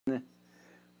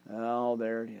Oh,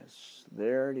 there it is.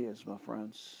 There it is, my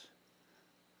friends.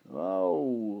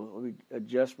 Oh, let me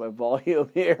adjust my volume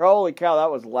here. Holy cow,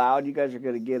 that was loud. You guys are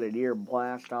going to get an ear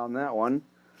blast on that one.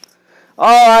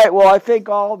 All right, well, I think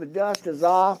all the dust is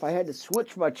off. I had to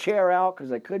switch my chair out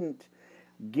because I couldn't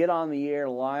get on the air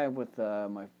live with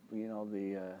the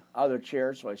other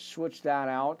chair, so I switched that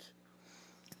out.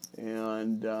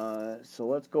 And so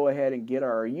let's go ahead and get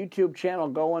our YouTube channel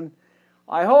going.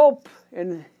 I hope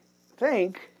and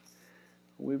think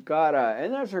we've got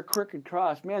and there's our crooked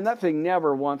cross. Man, that thing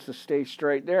never wants to stay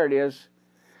straight. There it is.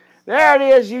 There it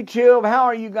is, YouTube. How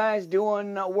are you guys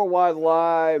doing? Worldwide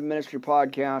Live Ministry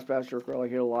Podcast. Pastor Rick Riley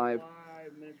here live.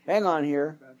 Hang on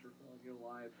here.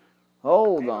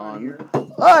 Hold on.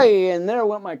 Hey, and there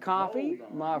went my coffee,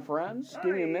 my friends.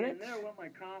 Give me a minute. There went my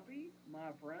coffee,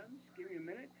 my friends. Give me a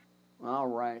minute. All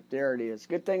right, there it is.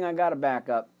 Good thing I got a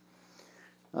backup.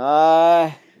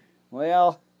 Well,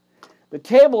 the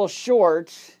table is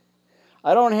short.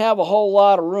 I don't have a whole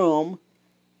lot of room.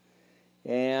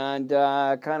 And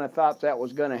I kind of thought that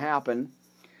was going to happen.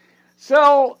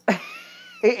 So,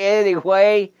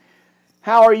 anyway,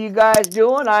 how are you guys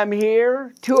doing? I'm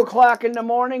here, 2 o'clock in the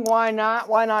morning. Why not?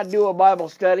 Why not do a Bible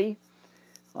study?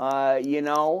 As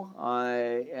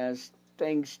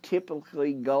things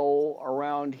typically go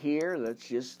around here, that's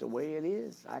just the way it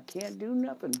is. I can't do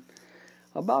nothing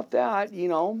about that,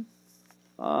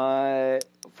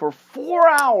 For 4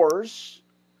 hours,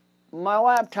 my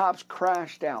laptop's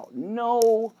crashed out.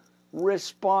 No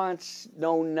response,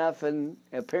 no nothing.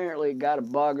 Apparently it got a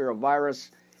bug or a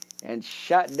virus and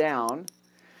shut down.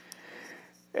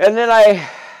 And then I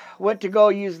went to go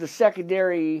use the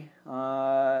secondary,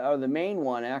 or the main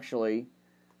one actually,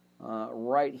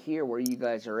 right here where you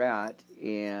guys are at.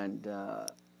 And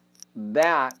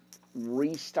that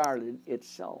restarted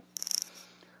itself.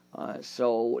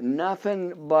 So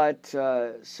nothing but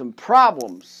some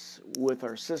problems with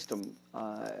our system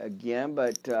again,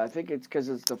 but I think it's because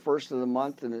it's the first of the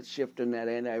month and it's shifting that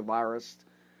antivirus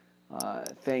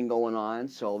thing going on.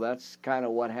 So that's kind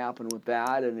of what happened with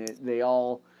that, and they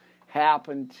all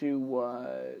happen to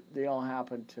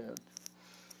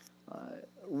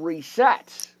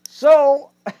reset.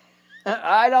 So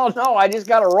I don't know. I just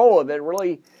got to roll with it.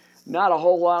 Really. Not a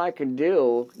whole lot I can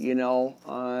do,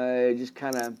 just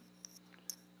kind of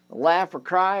laugh or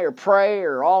cry or pray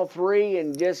or all three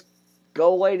and just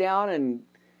go lay down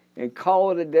and call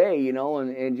it a day,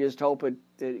 and just hope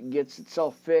it gets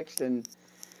itself fixed and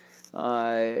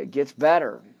gets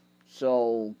better.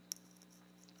 So,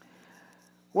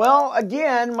 well,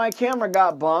 again, my camera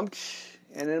got bumped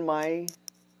and then my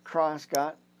cross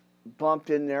got bumped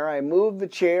in there. I moved the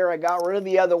chair. I got rid of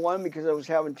the other one because I was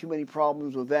having too many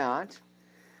problems with that.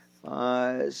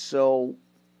 So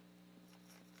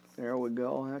there we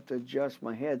go. I have to adjust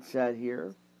my headset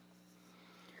here.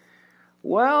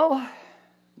 Well,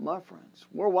 my friends,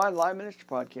 Worldwide Live Ministry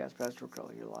Podcast, Pastor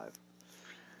Kelly here live.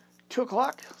 2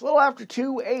 o'clock, a little after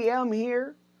 2 a.m.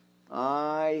 here.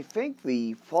 I think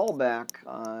the fallback,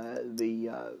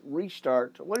 the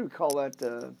restart, what do we call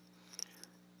that?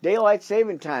 Daylight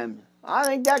saving time. I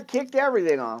think that kicked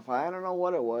everything off. I don't know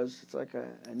what it was. It's like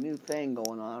a new thing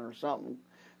going on or something.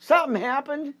 Something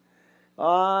happened.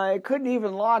 I couldn't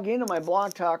even log into my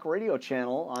Blog Talk radio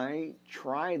channel. I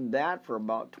tried that for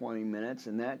about 20 minutes,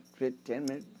 and that fit 10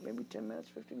 minutes, maybe 10 minutes,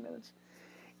 15 minutes.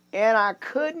 And I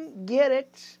couldn't get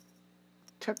it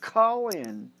to call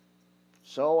in.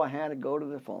 So I had to go to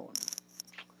the phone.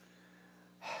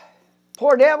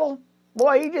 Poor devil.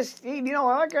 Boy, he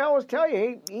like I always tell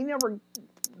you, he never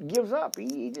gives up.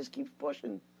 He just keeps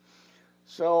pushing.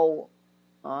 So,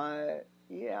 I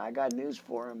got news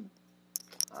for him.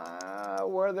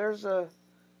 Where there's a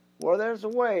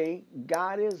way,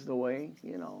 God is the way.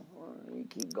 You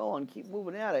keep going, keep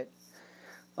moving at it.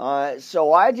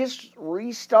 So I just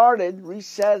reset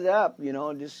it up.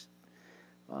 Just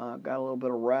got a little bit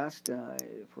of rest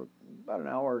for about an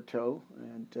hour or two,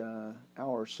 and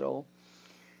hour or so.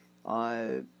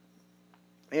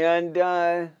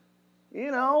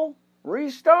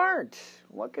 Restart.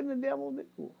 What can the devil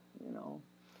do?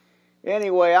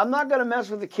 Anyway, I'm not going to mess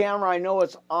with the camera. I know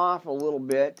it's off a little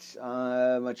bit.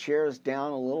 My chair is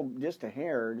down a little, just a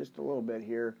hair, just a little bit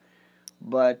here.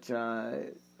 But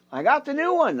I got the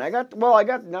new one. I got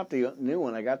not the new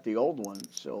one. I got the old one.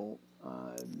 So,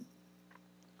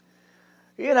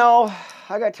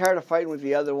 I got tired of fighting with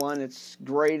the other one. It's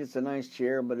great. It's a nice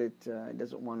chair, but it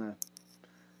doesn't want to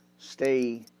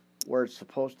stay where it's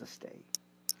supposed to stay.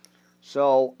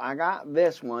 So I got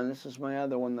this one. This is my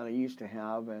other one that I used to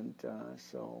have, and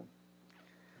so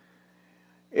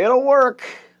it'll work.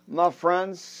 my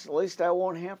friends, at least I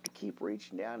won't have to keep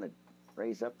reaching down to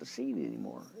raise up the seat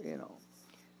anymore, you know.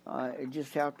 I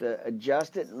just have to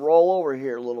adjust it and roll over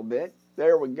here a little bit.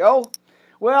 There we go.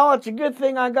 Well, it's a good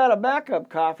thing I got a backup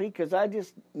coffee because I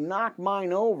just knocked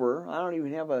mine over. I don't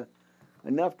even have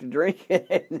enough to drink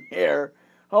in there.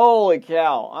 Holy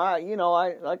cow.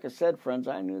 Like I said, friends,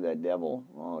 I knew that devil.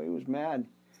 Oh, he was mad.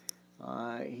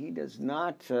 He does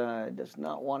not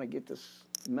want to get this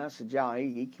message out.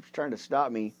 He keeps trying to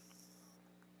stop me.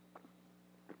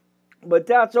 But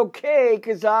that's okay,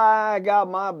 because I got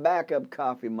my backup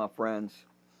coffee, my friends.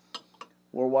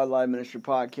 Worldwide Live Ministry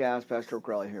Podcast, Pastor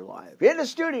O'Crowley here live. In the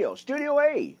studio, Studio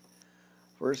A.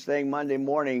 First thing Monday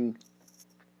morning,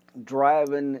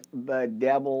 driving the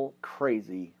devil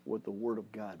crazy with the Word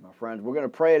of God, my friends. We're going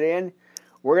to pray it in.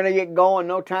 We're going to get going,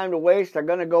 no time to waste. I'm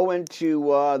going to go into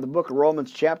the book of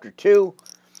Romans chapter 2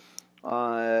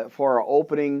 for our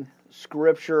opening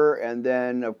scripture. And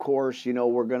then, of course,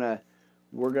 we're going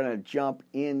to jump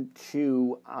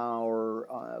into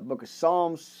our book of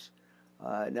Psalms.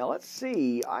 Now, let's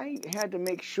see. I had to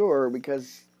make sure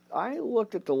because I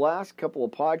looked at the last couple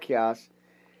of podcasts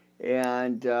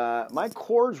and my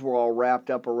cords were all wrapped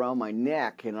up around my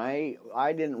neck, and I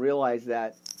didn't realize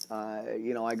that.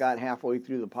 I got halfway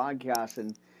through the podcast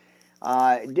and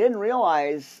didn't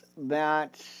realize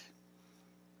that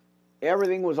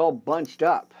everything was all bunched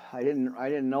up. I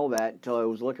didn't know that until I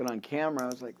was looking on camera. I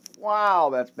was like, wow,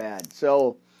 that's bad.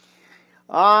 So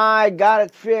I got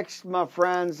it fixed, my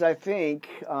friends. I think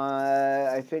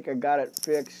I got it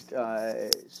fixed.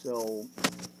 So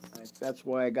that's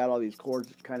why I got all these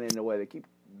cords kind of in the way. They keep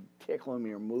tickling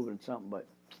me or moving something, but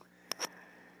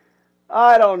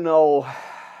I don't know,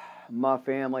 my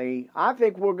family. I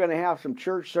think we're going to have some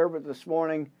church service this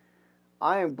morning.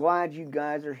 I am glad you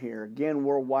guys are here. Again,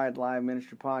 Worldwide Live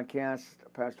Ministry Podcast.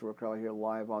 Pastor O'Crowley here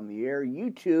live on the air.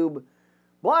 YouTube,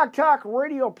 Blog Talk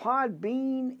Radio,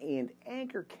 Podbean, and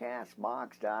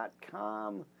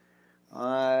AnchorCastBox.com.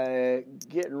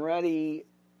 Getting ready.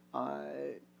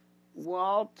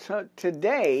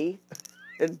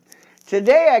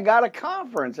 Today I got a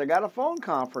conference. I got a phone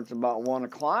conference about 1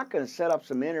 o'clock. Going to set up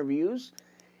some interviews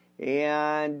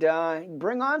and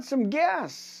bring on some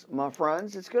guests, my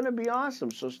friends. It's going to be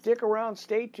awesome. So stick around,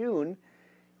 stay tuned,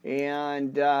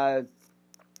 and you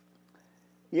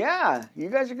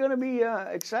guys are going to be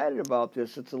excited about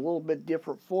this. It's a little bit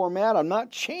different format. I'm not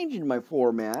changing my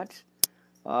format.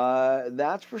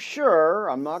 That's for sure.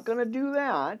 I'm not going to do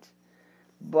that.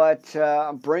 But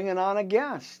I'm bringing on a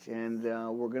guest, and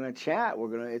we're going to chat.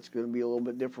 It's going to be a little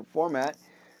bit different format,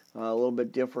 a little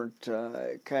bit different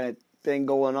kind of thing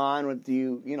going on with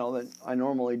that I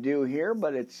normally do here.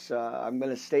 But I'm going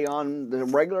to stay on the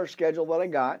regular schedule that I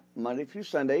got Monday through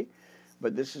Sunday.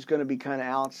 But this is going to be kind of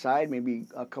outside, maybe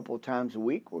a couple of times a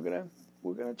week. We're gonna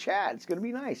chat. It's going to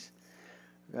be nice.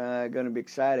 Going to be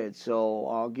excited. So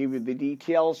I'll give you the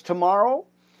details tomorrow.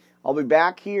 I'll be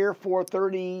back here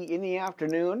 4:30 in the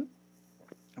afternoon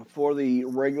for the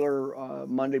regular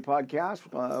Monday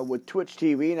podcast with Twitch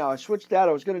TV. Now, I switched that.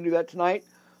 I was going to do that tonight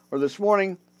or this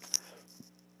morning,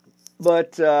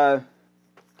 but I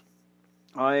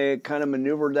kind of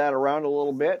maneuvered that around a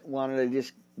little bit. Wanted to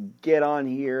just get on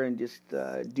here and just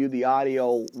do the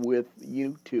audio with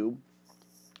YouTube.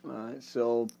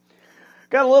 So,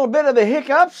 got a little bit of the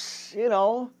hiccups, kind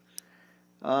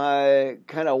of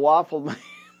waffled my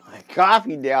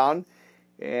coffee down,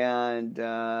 and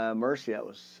mercy, that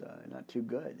was not too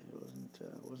good. It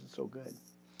wasn't so good.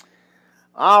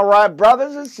 All right,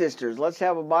 brothers and sisters, let's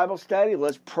have a Bible study.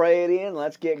 Let's pray it in.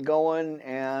 Let's get going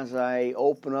as I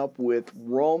open up with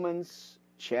Romans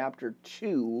chapter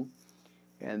 2,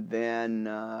 and then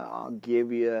I'll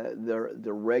give you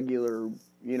the regular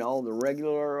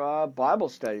Bible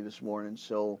study this morning.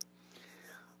 So.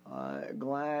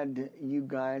 Glad you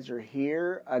guys are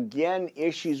here. Again,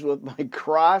 issues with my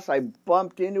cross. I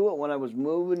bumped into it when I was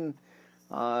moving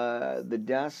the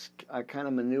desk. I kind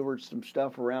of maneuvered some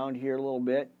stuff around here a little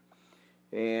bit.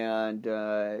 And,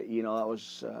 that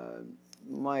was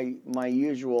my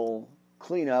usual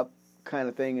cleanup kind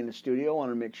of thing in the studio. I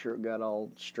wanted to make sure it got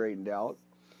all straightened out.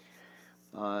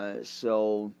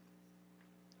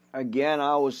 Again,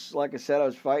 like I said, I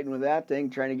was fighting with that thing,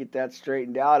 trying to get that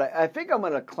straightened out. I think I'm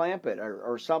going to clamp it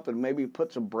or something, maybe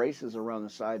put some braces around the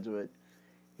sides of it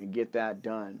and get that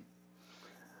done.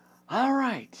 All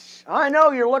right. I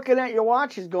know you're looking at your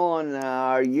watches going,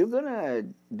 are you going to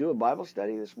do a Bible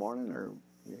study this morning, or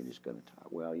you're just going to talk?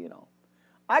 Well,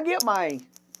 I get my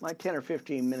 10 or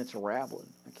 15 minutes of rambling.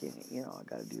 I can't, I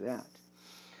got to do that.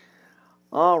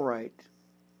 All right.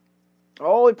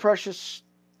 Holy precious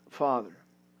Father.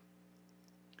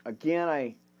 Again,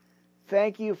 I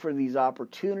thank you for these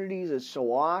opportunities. It's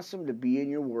so awesome to be in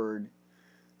your word.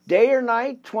 Day or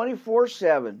night,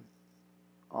 24/7.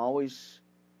 Always,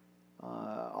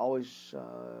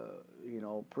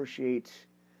 appreciate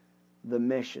the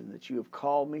mission that you have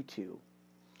called me to.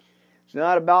 It's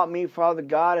not about me, Father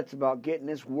God. It's about getting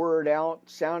this word out,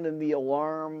 sounding the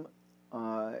alarm,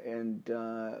 and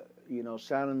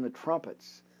sounding the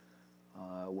trumpets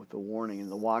with the warning and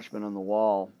the watchman on the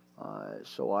wall.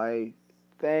 So I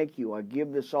thank you. I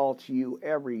give this all to you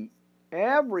every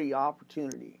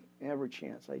opportunity, every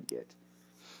chance I get.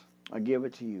 I give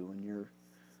it to you, and you're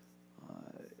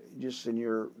just in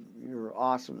your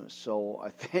awesomeness. So I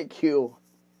thank you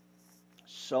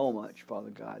so much, Father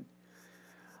God.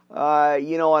 And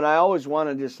I always want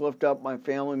to just lift up my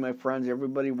family, my friends,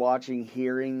 everybody watching,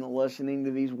 hearing, listening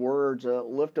to these words.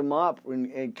 Lift them up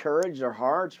and encourage their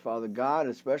hearts, Father God,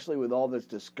 especially with all this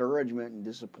discouragement and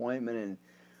disappointment and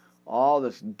all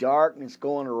this darkness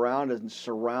going around us and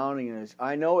surrounding us.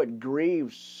 I know it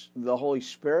grieves the Holy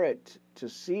Spirit to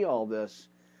see all this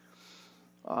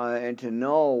and to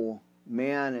know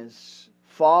man is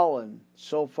fallen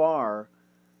so far.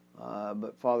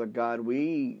 But Father God,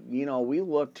 we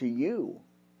look to you,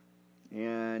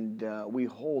 and we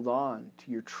hold on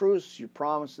to your truths, your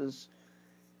promises,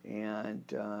 and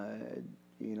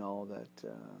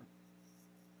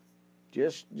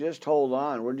just hold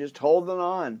on. We're just holding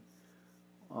on,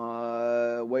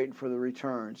 waiting for the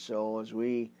return. So as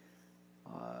we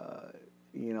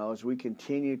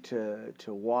continue to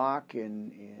walk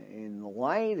in the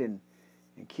light and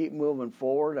keep moving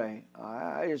forward,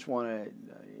 I just want to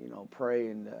pray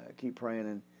and keep praying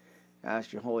and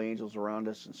ask your holy angels around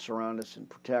us and surround us and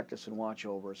protect us and watch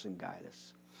over us and guide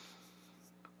us.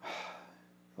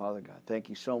 Father God, thank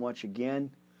you so much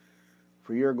again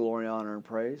for your glory, honor, and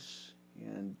praise.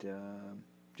 And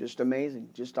just amazing,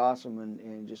 just awesome,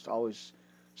 and just always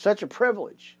such a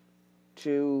privilege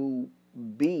to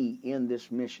be in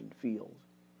this mission field.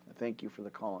 I thank you for the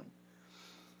calling.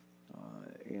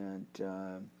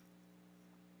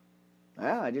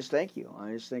 I just thank you.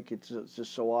 I just think it's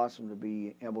just so awesome to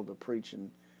be able to preach and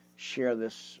share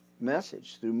this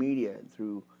message through media and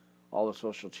through all the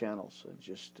social channels, and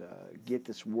just get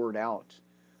this word out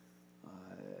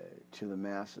to the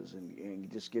masses, and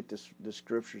just get the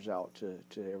scriptures out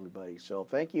to everybody. So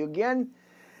thank you again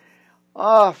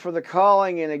for the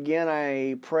calling, and again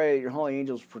I pray that your holy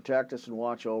angels protect us and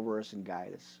watch over us and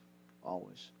guide us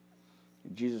always.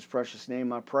 In Jesus' precious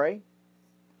name I pray.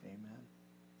 Amen.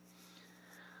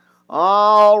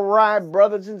 All right,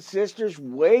 brothers and sisters,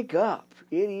 wake up.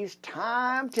 It is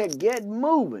time to get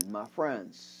moving, my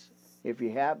friends. If you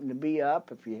happen to be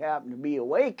up, if you happen to be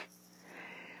awake,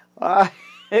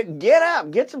 get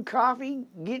up, get some coffee,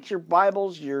 get your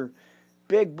Bibles, your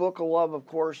big book of love, of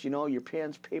course, your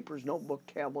pens, papers, notebook,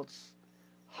 tablets,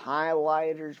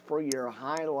 highlighters for your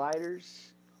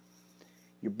highlighters,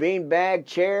 your beanbag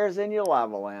chairs, and your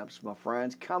lava lamps, my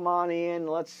friends. Come on in.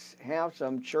 Let's have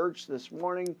some church this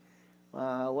morning.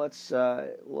 Let's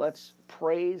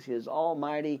praise His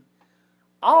almighty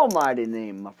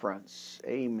name, my friends.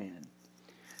 Amen.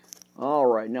 All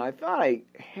right. Now, I thought I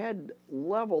had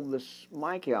leveled this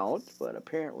mic out, but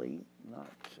apparently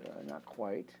not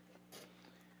quite.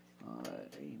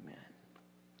 Amen.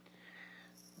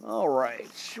 All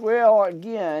right. Well,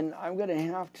 again, I'm going to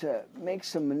have to make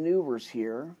some maneuvers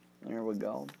here. There we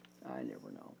go. I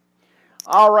never know.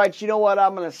 All right. You know what?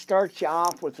 I'm going to start you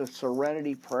off with a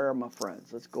serenity prayer, my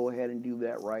friends. Let's go ahead and do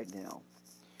that right now.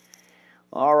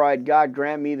 All right. God,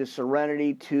 grant me the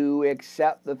serenity to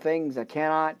accept the things I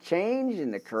cannot change,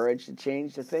 and the courage to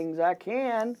change the things I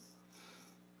can,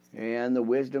 and the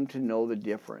wisdom to know the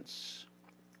difference.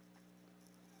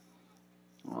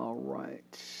 All right.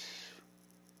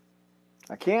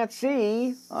 I can't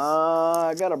see.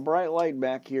 I got a bright light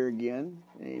back here again.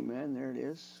 Amen. There it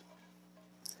is.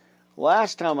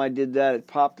 Last time I did that, it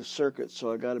popped the circuit,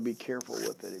 so I got to be careful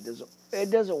with it.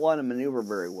 It doesn't want to maneuver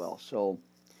very well. So,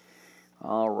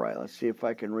 all right. Let's see if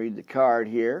I can read the card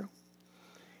here.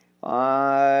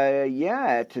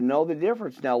 To know the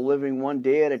difference. Now, living one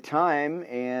day at a time,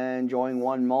 and enjoying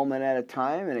one moment at a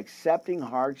time, and accepting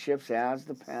hardships as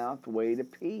the pathway to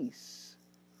peace.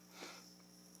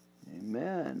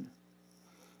 Amen.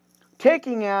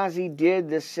 Taking as He did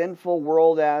this sinful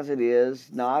world as it is,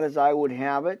 not as I would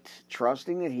have it,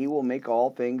 trusting that He will make all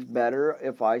things better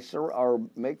or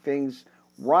make things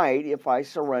right if I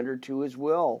surrender to His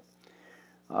will.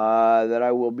 That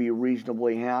I will be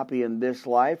reasonably happy in this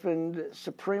life and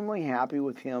supremely happy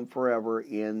with Him forever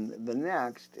in the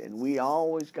next. And we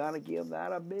always got to give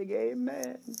that a big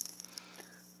amen.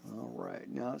 All right,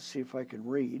 now let's see if I can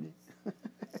read.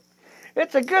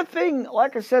 It's a good thing.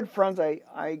 Like I said, friends,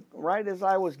 I right as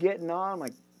I was getting on, my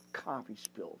coffee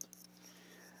spilled.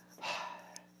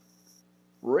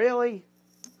 Really?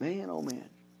 Man, oh man.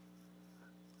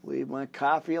 Leave my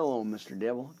coffee alone, Mr.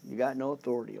 Devil. You got no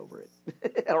authority over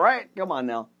it. All right, come on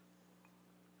now.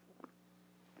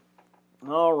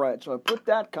 All right, so I put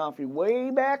that coffee way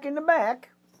back in the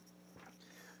back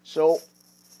so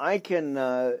I can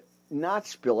not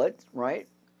spill it, right?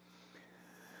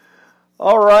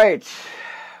 All right.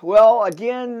 Well,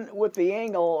 again, with the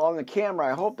angle on the camera,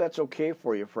 I hope that's okay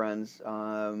for you, friends.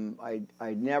 I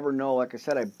never know. Like I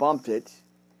said, I bumped it.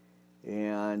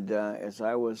 And as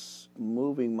I was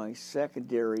moving my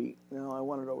secondary, no, I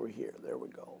want it over here. There we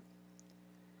go.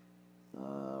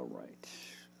 All right.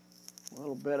 A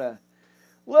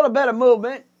little bit of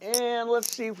movement, and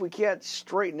let's see if we can't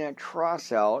straighten that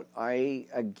cross out. I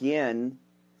again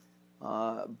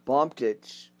bumped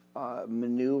it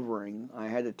maneuvering. I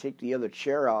had to take the other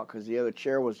chair out because the other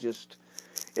chair was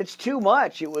just—it's too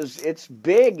much. It's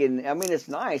big, and I mean it's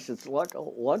nice. It's like a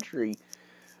luxury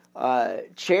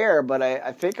chair, but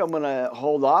I think I'm gonna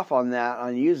hold off on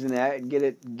using that and get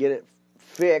it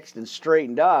fixed and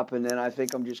straightened up, and then I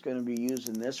think I'm just gonna be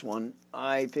using this one.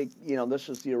 I think this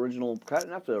is the original,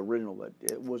 not the original, but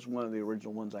it was one of the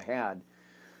original ones I had.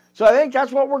 So I think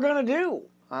that's what we're gonna do.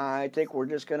 I think we're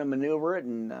just gonna maneuver it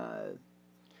and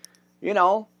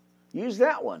use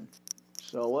that one.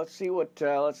 So let's see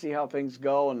how things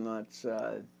go, and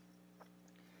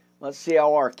let's see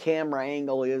how our camera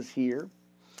angle is here.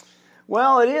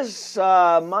 Well, it is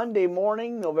Monday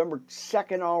morning, November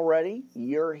 2nd already.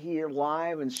 You're here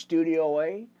live in Studio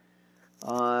A.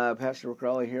 Pastor Rick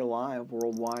Raleigh here live,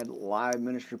 Worldwide Live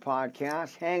Ministry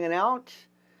Podcast, hanging out,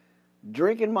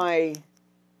 drinking my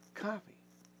coffee,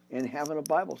 and having a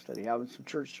Bible study, having some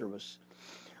church service.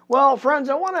 Well, friends,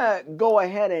 I want to go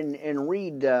ahead and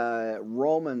read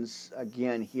Romans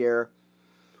again here.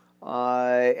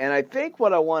 And I think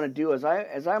what I want to do is,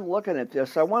 as I'm looking at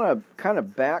this, I want to kind of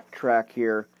backtrack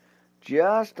here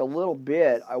just a little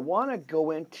bit. I want to go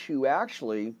into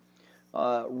actually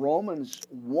Romans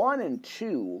 1 and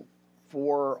 2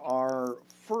 for our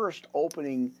first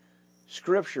opening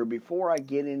scripture before I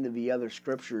get into the other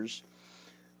scriptures,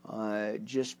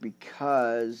 just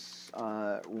because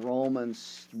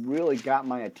Romans really got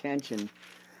my attention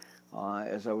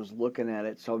as I was looking at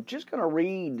it. So I'm just going to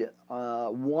read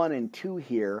 1 and 2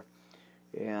 here,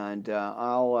 and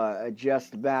I'll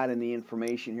adjust that in the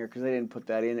information here because I didn't put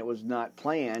that in. It was not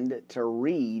planned to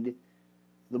read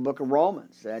the book of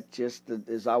Romans. That just,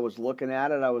 as I was looking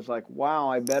at it, I was like, wow,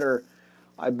 I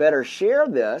better share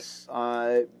this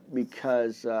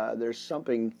because there's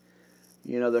something,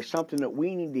 there's something that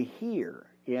we need to hear.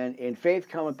 And faith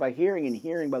cometh by hearing, and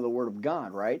hearing by the word of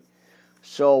God, right?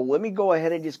 So let me go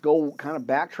ahead and just go kind of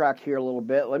backtrack here a little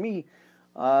bit. Let me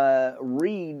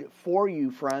read for you,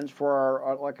 friends, for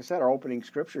our, like I said, our opening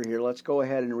scripture here. Let's go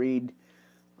ahead and read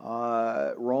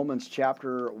Romans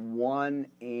chapter 1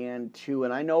 and 2.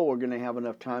 And I know we're going to have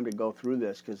enough time to go through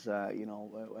this because,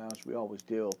 as we always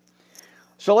do.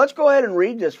 So let's go ahead and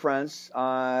read this, friends.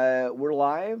 We're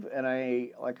live,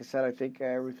 and like I said, I think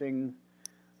everything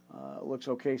looks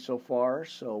okay so far,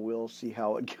 so we'll see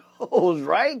how it goes,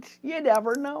 right? You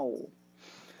never know.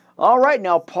 All right,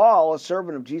 now Paul, a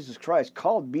servant of Jesus Christ,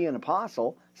 called to be an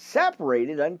apostle,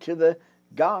 separated unto the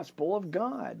gospel of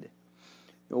God,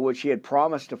 which he had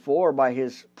promised afore by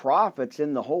his prophets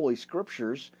in the Holy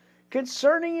Scriptures,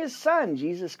 concerning his Son,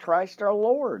 Jesus Christ our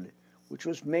Lord, which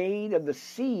was made of the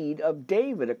seed of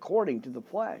David according to the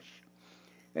flesh,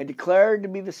 and declared to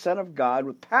be the Son of God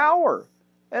with power,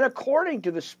 and according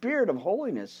to the Spirit of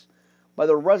holiness, by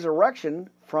the resurrection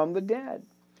from the dead,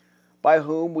 by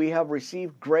whom we have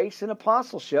received grace and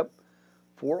apostleship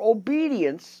for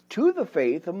obedience to the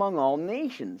faith among all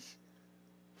nations,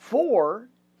 for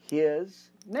his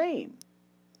name.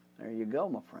 There you go,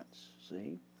 my friends.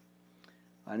 See?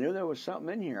 I knew there was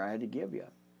something in here I had to give you.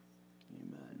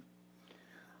 Amen.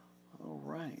 All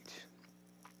right.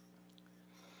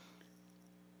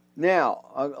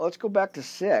 Now, let's go back to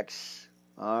 6.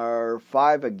 Or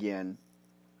 5 again.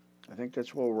 I think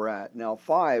that's where we're at. Now,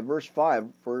 verse 5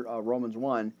 for Romans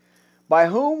 1. By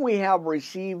whom we have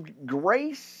received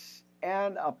grace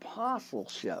and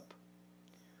apostleship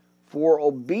for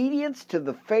obedience to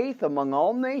the faith among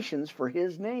all nations for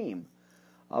his name,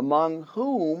 among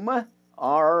whom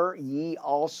are ye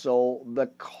also the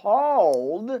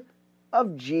called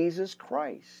of Jesus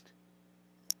Christ.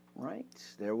 Right?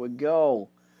 There we go.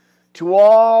 To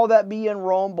all that be in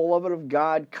Rome, beloved of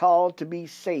God, called to be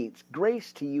saints,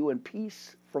 grace to you and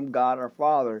peace from God our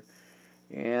Father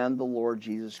and the Lord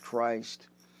Jesus Christ.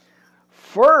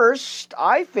 First,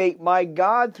 I thank my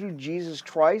God through Jesus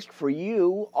Christ for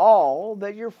you all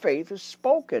that your faith is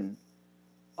spoken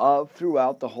of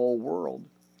throughout the whole world.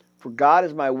 For God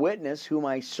is my witness, whom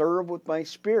I serve with my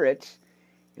spirit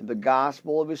in the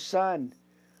gospel of his Son,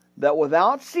 that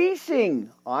without ceasing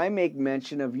I make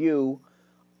mention of you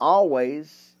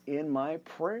always in my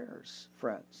prayers,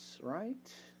 friends, right?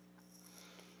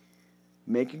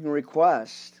 Making a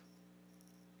request.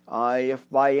 If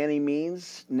by any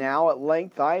means now at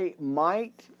length I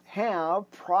might have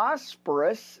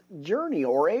prosperous journey,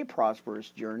 or a prosperous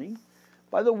journey,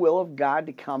 by the will of God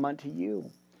to come unto you.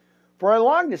 For I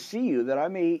long to see you, that I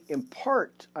may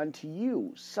impart unto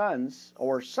you sons,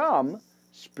 or some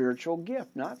spiritual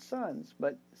gift, not sons,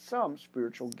 but some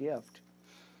spiritual gift,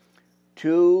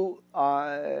 to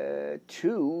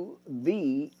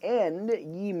the end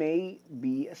ye may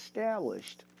be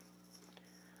established.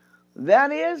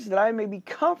 That is, that I may be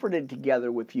comforted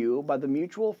together with you by the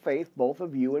mutual faith both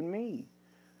of you and me.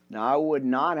 Now I would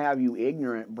not have you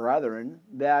ignorant, brethren,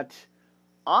 that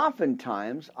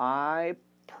oftentimes I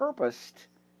purposed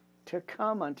to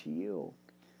come unto you,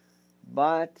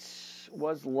 but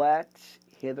was let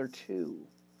hitherto,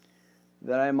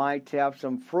 that I might have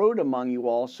some fruit among you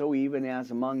also, even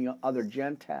as among other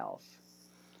Gentiles.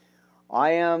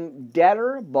 I am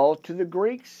debtor both to the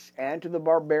Greeks and to the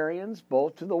barbarians,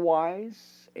 both to the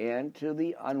wise and to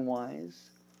the unwise.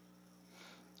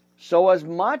 So as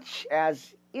much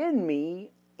as in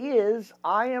me is,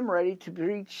 I am ready to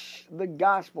preach the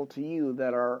gospel to you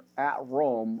that are at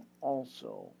Rome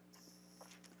also.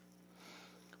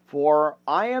 For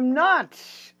I am not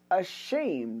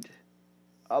ashamed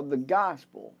of the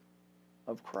gospel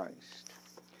of Christ.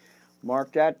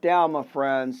 Mark that down, my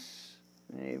friends.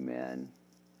 Amen.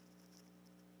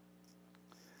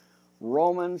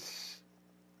 Romans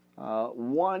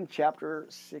 1, chapter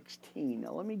 16.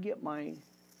 Now let me get my,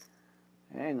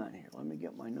 hang on here, let me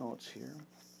get my notes here.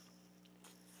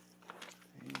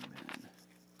 Amen.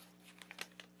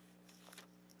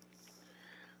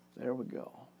 There we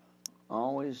go.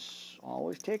 Always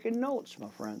taking notes, my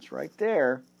friends, right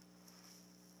there.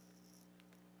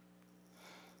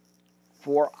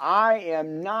 For I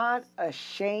am not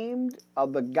ashamed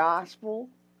of the gospel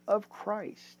of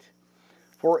Christ.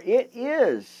 For it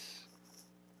is,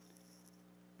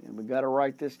 and we got to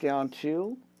write this down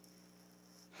too.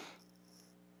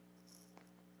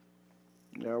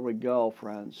 There we go,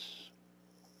 friends.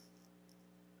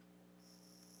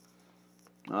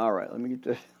 All right, let me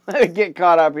get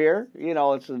caught up here. You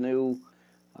know, it's a new,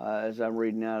 as I'm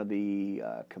reading out of the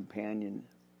companion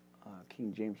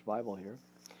King James Bible here.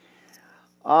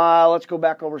 Let's go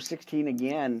back over 16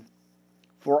 again.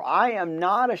 For I am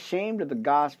not ashamed of the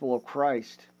gospel of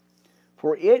Christ,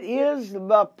 for it is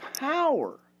the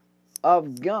power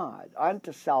of God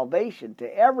unto salvation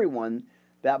to everyone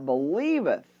that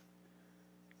believeth,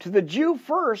 to the Jew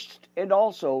first, and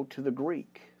also to the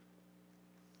Greek.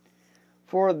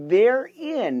 For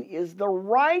therein is the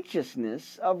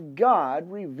righteousness of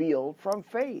God revealed from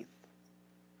faith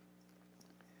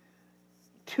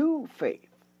to faith.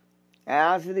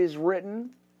 As it is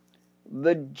written,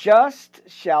 the just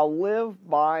shall live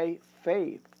by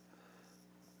faith.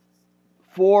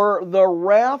 For the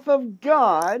wrath of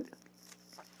God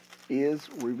is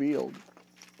revealed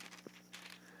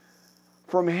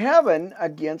from heaven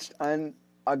against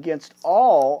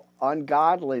all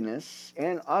ungodliness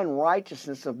and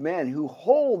unrighteousness of men who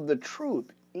hold the truth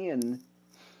in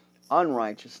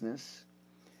unrighteousness,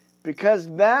 because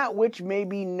that which may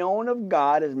be known of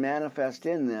God is manifest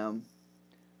in them.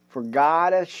 For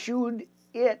God hath shewed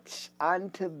it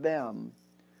unto them.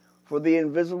 For the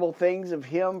invisible things of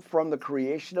him from the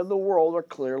creation of the world are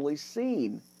clearly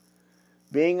seen,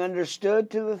 being understood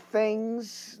to the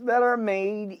things that are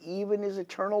made, even his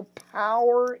eternal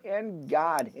power and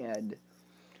Godhead,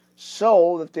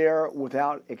 so that they are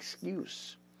without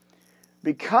excuse.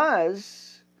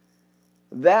 Because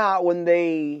that when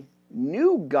they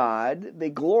knew God, they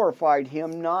glorified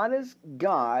him not as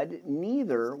God,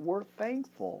 neither were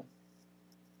thankful.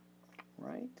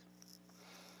 Right?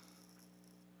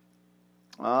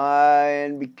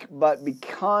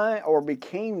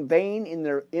 Became vain in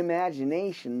their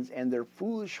imaginations, and their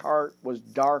foolish heart was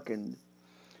darkened.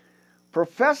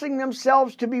 Professing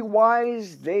themselves to be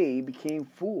wise, they became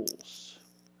fools,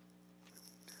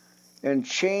 and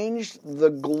changed the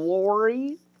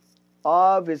glory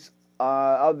of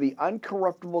the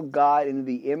uncorruptible God into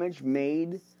the image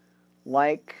made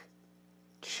like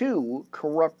to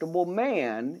corruptible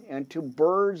man, and to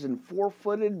birds and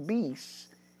four-footed beasts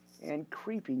and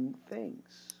creeping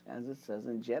things, as it says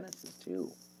in Genesis 2.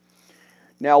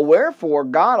 Now wherefore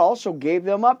God also gave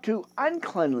them up to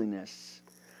uncleanliness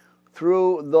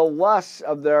through the lusts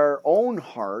of their own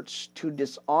hearts, to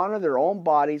dishonor their own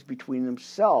bodies between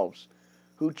themselves,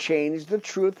 who changed the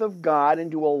truth of God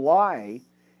into a lie,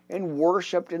 and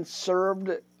worshipped and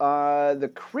served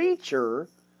the creature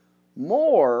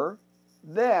more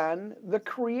than the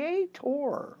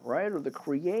Creator, right? Or the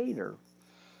Creator.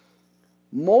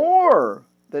 More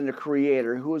than the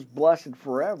Creator, who is blessed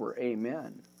forever.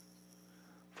 Amen.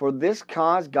 For this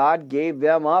cause God gave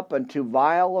them up unto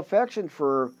vile affection,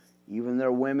 for even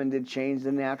their women did change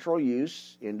the natural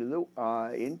use into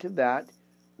that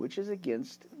which is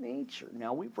against nature.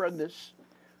 Now, we've read this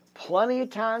plenty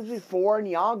of times before, and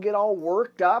y'all get all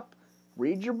worked up.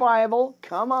 Read your Bible.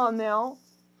 Come on now.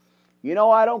 You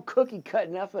know, I don't cookie cut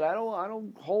nothing. I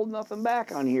don't hold nothing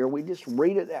back on here. We just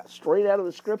read it straight out of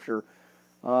the Scripture.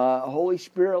 Holy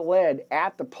Spirit led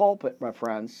at the pulpit, my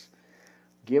friends.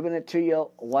 Giving it to you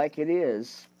like it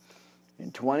is.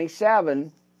 In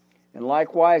 27, and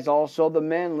likewise also the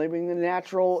men living the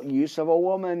natural use of a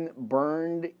woman,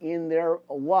 burned in their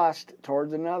lust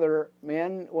towards another,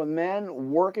 men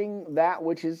working that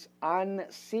which is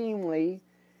unseemly,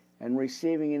 and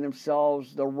receiving in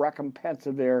themselves the recompense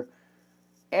of their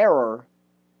error,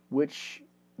 which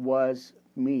was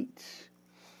meat.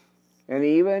 And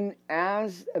even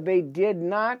as they did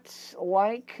not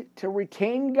like to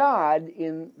retain God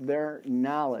in their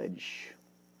knowledge.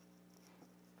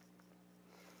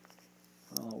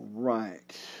 All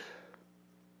right.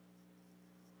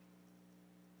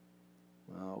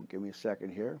 Well, give me a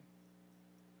second here.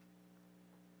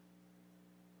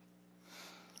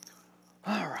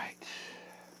 All right.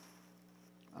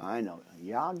 I know.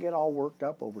 Y'all get all worked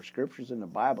up over scriptures in the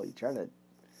Bible. You try to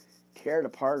tear it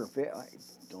apart or fit.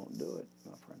 Don't do it,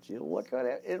 my friends. You look at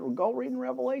it. It'll go reading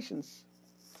Revelations.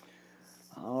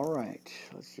 All right.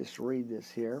 Let's just read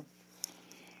this here.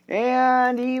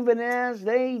 And even as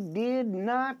they did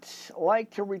not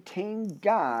like to retain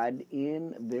God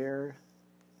in their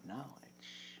knowledge,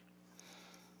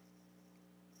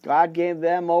 God gave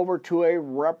them over to a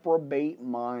reprobate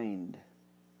mind,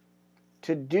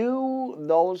 to do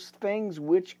those things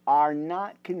which are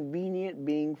not convenient,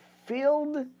 being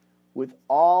filled with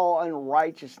all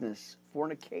unrighteousness,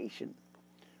 fornication,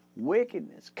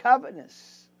 wickedness,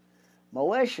 covetousness,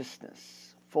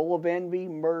 maliciousness, full of envy,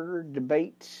 murder,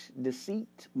 debate,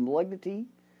 deceit, malignity,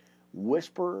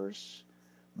 whisperers,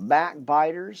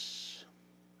 backbiters,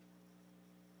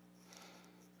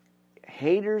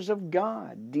 haters of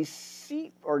God,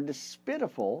 deceit or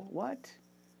despiteful. What?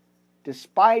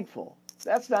 Despiteful.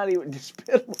 That's not even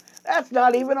despiteful. That's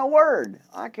not even a word.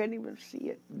 I can't even see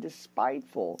it.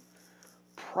 Despiteful,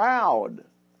 proud,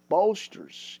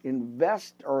 boasters,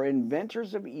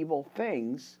 inventors of evil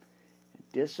things,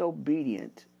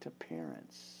 disobedient to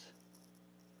parents.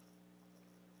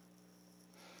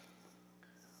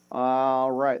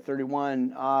 All right,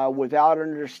 31. Without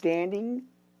understanding,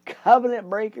 covenant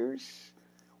breakers,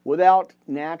 without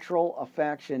natural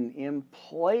affection,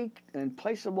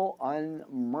 implacable,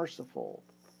 unmerciful.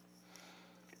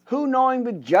 Who, knowing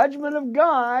the judgment of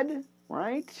God,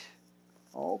 right?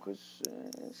 Oh, because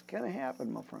it's going to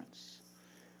happen, my friends.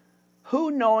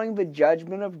 Who, knowing the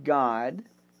judgment of God,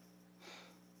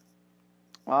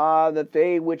 that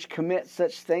they which commit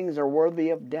such things are worthy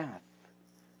of death,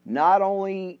 not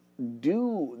only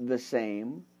do the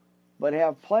same, but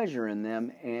have pleasure in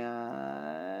them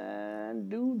and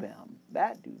do them.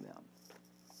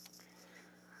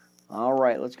 All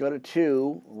right, let's go to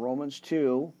 2, Romans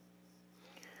 2.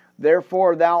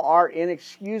 Therefore thou art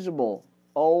inexcusable,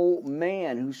 O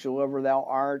man, whosoever thou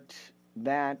art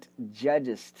that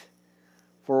judgest.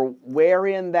 For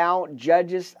wherein thou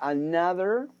judgest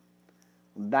another,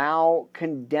 thou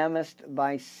condemnest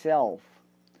thyself.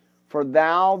 For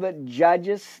thou that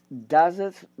judgest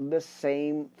doest the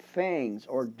same things,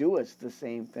 or doest the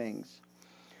same things.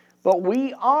 But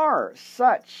we are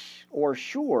such, or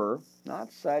sure,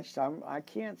 not such, I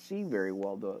can't see very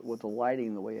well with the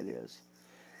lighting the way it is.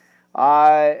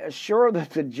 Sure that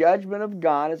the judgment of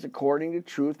God is according to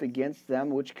truth against them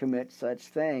which commit such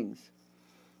things.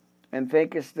 And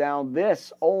thinkest thou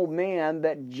this, O man,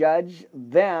 that judge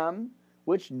them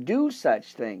which do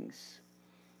such things,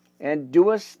 and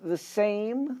doest the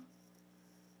same,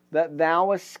 that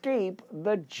thou escape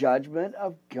the judgment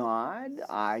of God?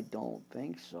 I don't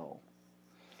think so.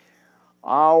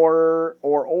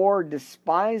 Or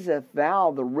despiseth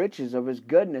thou the riches of his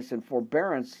goodness and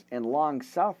forbearance and long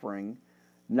suffering,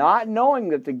 not knowing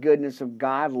that the goodness of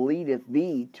God leadeth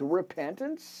thee to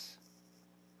repentance?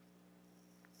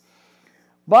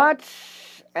 But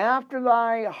after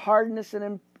thy hardness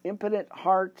and impotent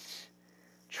heart,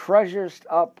 treasurest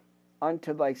up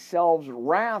unto thyself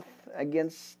wrath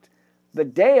against the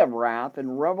day of wrath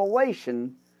and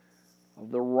revelation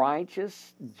of the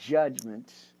righteous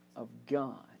judgment of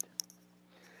God.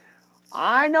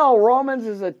 I know Romans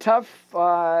is a tough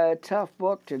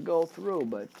book to go through,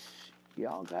 but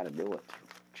y'all got to do it.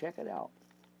 Check it out.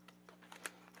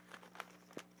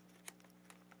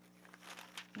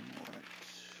 All right.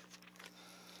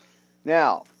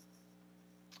 Now,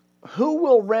 who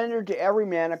will render to every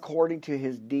man according to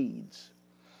his deeds?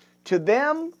 To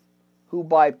them who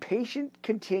by patient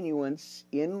continuance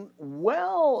in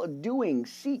well-doing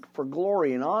seek for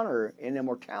glory and honor and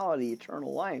immortality,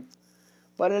 eternal life.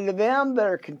 But unto them that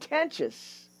are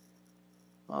contentious,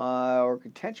 and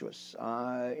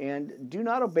do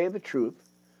not obey the truth,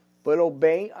 but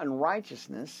obey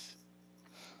unrighteousness,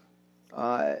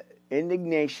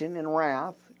 indignation and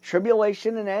wrath,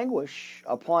 tribulation and anguish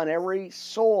upon every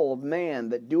soul of man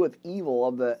that doeth evil,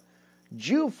 of the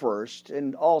Jew first,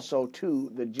 and also to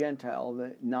the Gentile,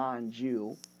 the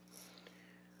non-Jew.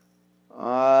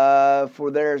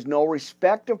 For there is no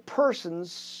respect of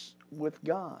persons with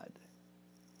God.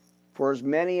 For as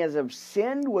many as have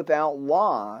sinned without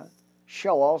law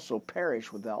shall also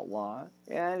perish without law,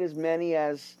 and as many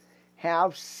as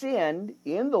have sinned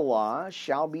in the law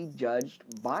shall be judged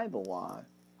by the law.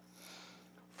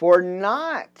 For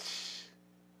not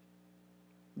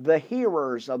the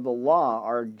hearers of the law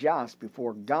are just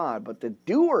before God, but the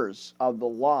doers of the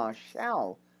law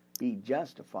shall be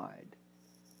justified.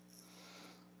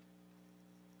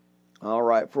 All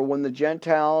right, for when the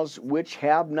Gentiles which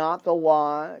have not the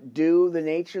law do the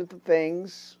nature of the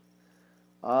things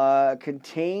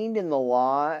contained in the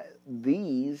law,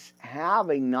 these,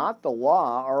 having not the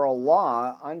law, are a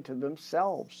law unto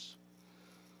themselves,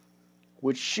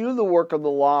 which shew the work of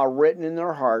the law written in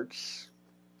their hearts,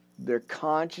 their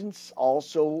conscience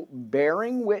also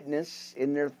bearing witness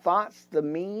in their thoughts the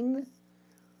mean,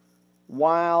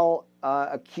 while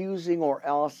accusing or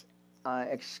else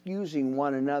excusing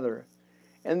one another.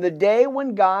 And the day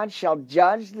when God shall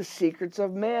judge the secrets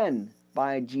of men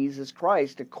by Jesus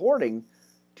Christ according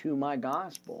to my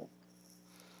gospel.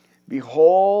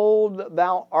 Behold,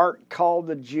 thou art called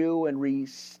a Jew, and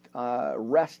restest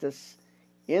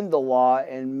in the law,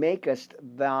 and makest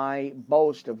thy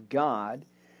boast of God,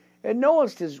 and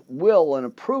knowest his will, and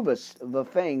approvest the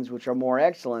things which are more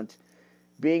excellent,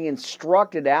 being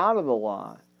instructed out of the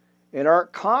law, and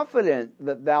art confident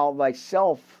that thou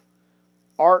thyself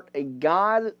art a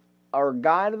God, or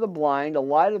guide of the blind, a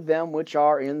light of them which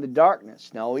are in the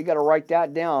darkness. Now we got to write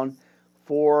that down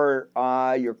for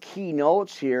your key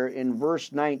notes here in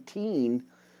verse 19.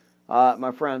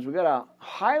 My friends, we got to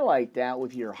highlight that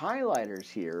with your highlighters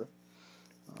here.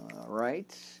 All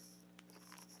right.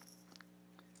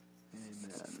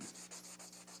 Amen.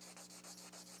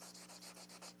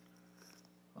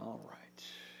 All right.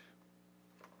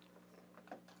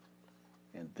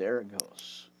 And there it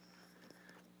goes.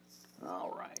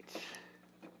 All right.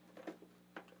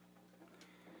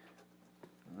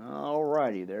 All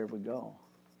righty, there we go.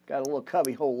 Got a little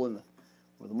cubby hole in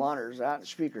where the monitors are at and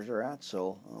speakers are at,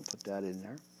 so I'll put that in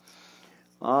there.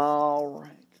 All right.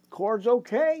 Chords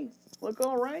okay. Look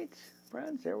all right.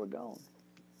 Friends, there we go.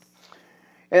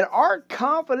 And art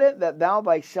confident that thou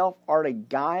thyself art a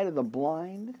guide of the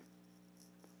blind,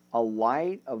 a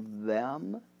light of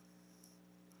them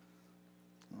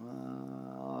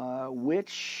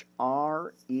which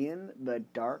are in the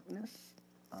darkness.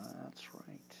 That's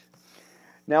right.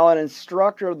 Now an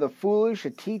instructor of the foolish, a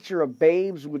teacher of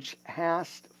babes, which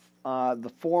hast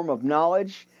the form of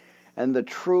knowledge and the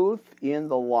truth in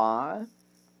the law.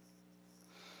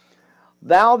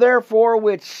 Thou therefore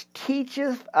which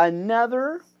teacheth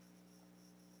another,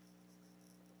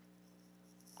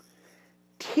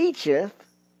 teacheth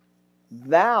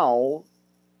thou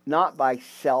not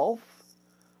thyself.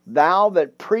 Thou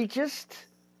that preachest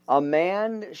a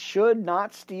man should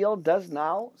not steal, does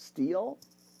now steal.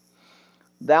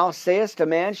 Thou sayest a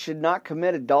man should not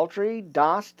commit adultery,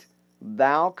 dost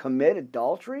thou commit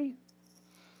adultery?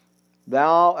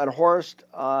 Thou abhorrest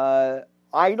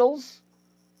idols,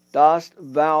 dost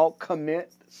thou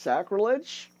commit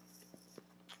sacrilege?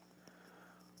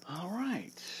 All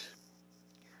right.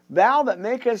 Thou that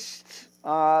makest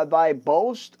thy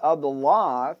boast of the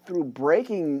law, through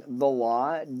breaking the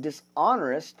law,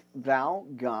 dishonorest thou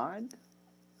God?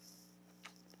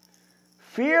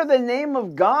 Fear the name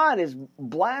of God is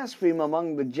blaspheme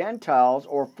among the Gentiles,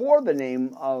 or for the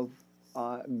name of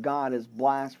God is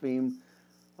blaspheme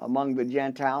among the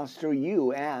Gentiles through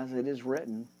you, as it is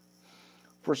written.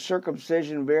 For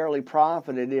circumcision verily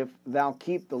profited if thou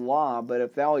keep the law, but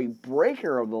if thou be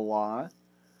breaker of the law,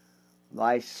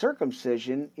 thy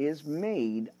circumcision is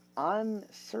made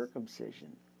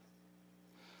uncircumcision.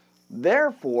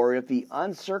 Therefore, if the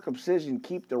uncircumcision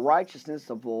keep the righteousness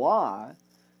of the law,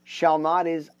 shall not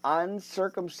his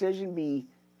uncircumcision be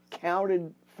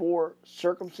counted for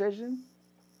circumcision?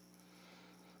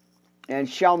 And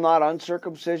shall not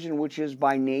uncircumcision, which is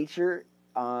by nature,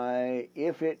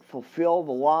 if it fulfill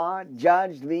the law,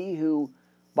 judge thee who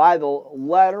by the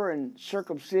letter and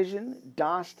circumcision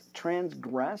dost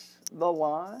transgress the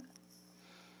law?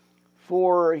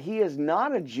 For he is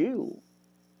not a Jew,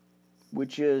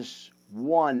 which is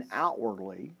one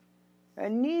outwardly,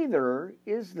 and neither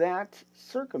is that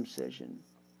circumcision,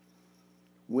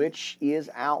 which is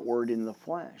outward in the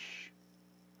flesh.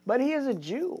 But he is a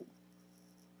Jew,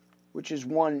 which is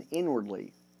one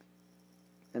inwardly,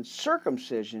 and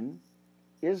circumcision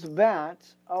is that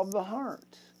of the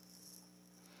heart,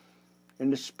 in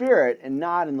the spirit and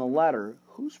not in the letter,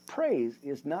 whose praise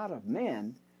is not of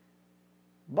men,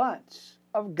 but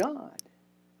of God.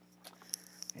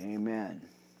 Amen.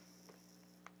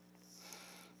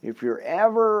 If you're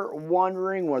ever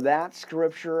wondering where that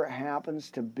scripture happens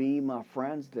to be, my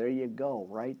friends, there you go,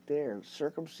 right there.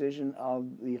 Circumcision of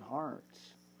the heart.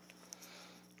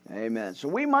 Amen. So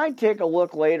we might take a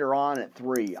look later on at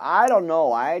 3. I don't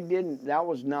know. That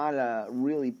was not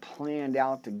really planned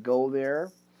out to go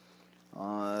there.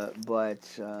 But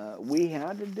we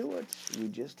had to do it. We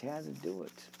just had to do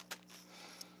it.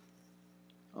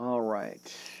 All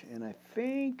right. And I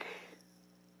think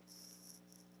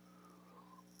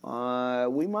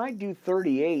we might do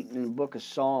 38 in the book of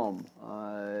Psalm.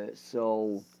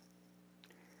 So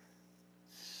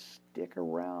stick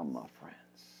around, my friends.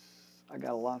 I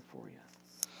got a lot for you.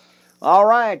 All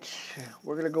right.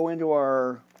 We're going to go into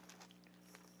our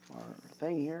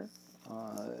thing here.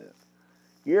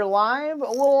 You're live a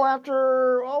little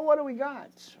after, what do we got?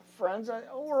 Friends,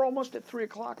 we're almost at 3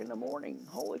 o'clock in the morning.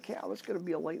 Holy cow, this is going to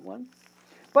be a late one.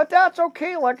 But that's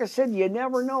okay. Like I said, you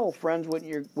never know, friends, when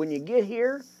you get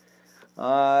here.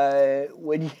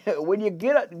 When you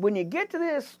get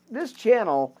to this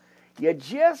channel, you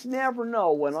just never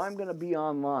know when I'm going to be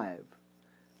on live.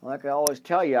 Like I always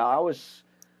tell you, I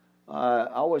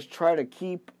always try to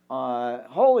keep.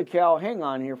 Holy cow! Hang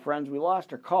on here, friends. We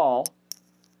lost our call.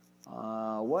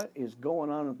 What is going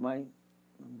on with my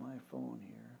phone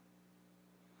here?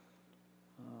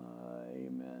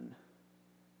 Amen.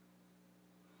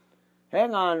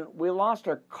 Hang on. We lost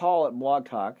our call at Blog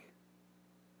Talk.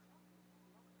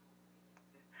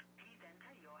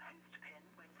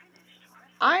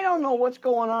 I don't know what's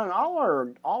going on.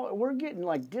 We're getting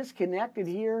like disconnected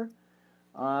here,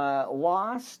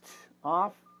 lost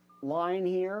offline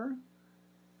here,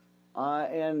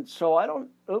 and so I don't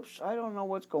know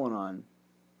what's going on.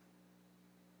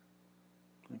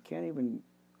 I can't even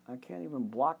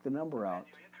block the number out.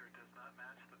 The PIN you entered does not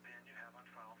match the PIN you have on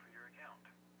file for your account.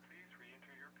 Please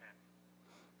re-enter your PIN.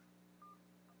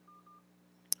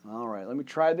 All right, let me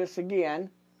try this again.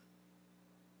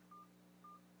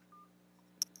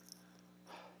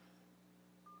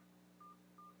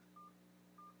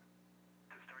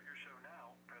 To start your show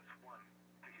now, press 1.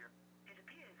 To hear. It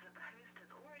appears that the host has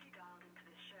already dialed into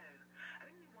this show.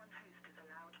 Only one host is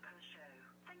allowed per show.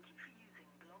 Thank you for using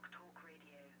Blog Talk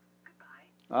Radio.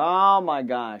 Goodbye. Oh my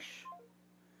gosh.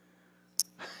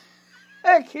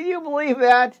 Can you believe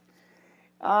that?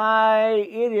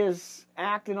 It is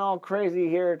acting all crazy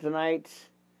here tonight.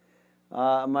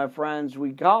 My friends,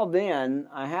 we called in.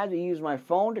 I had to use my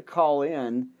phone to call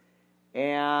in.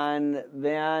 And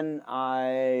then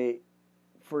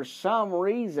for some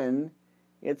reason,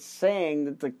 it's saying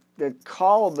that the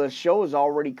call of the show is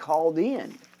already called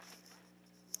in.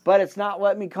 But it's not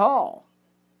letting me call.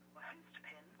 Host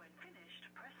pin, when finished,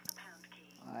 press the pound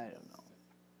key. I don't know.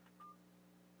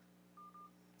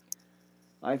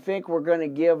 I think we're going to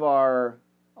give our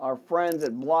friends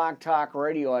at Blog Talk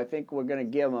Radio, I think we're going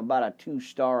to give them about a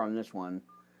 2-star on this one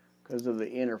because of the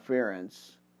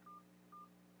interference.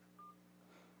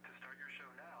 To start your show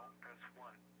now, press 1.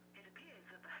 It appears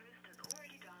that the host has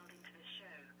already dialed into this show.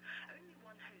 Only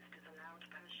one host is allowed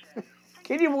per show.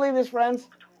 Can you believe this, friends?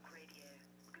 Blog Talk Radio.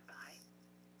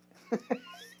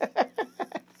 Goodbye.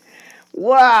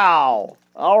 Wow.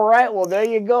 All right, well, there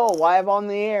you go, live on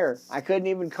the air. I couldn't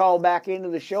even call back into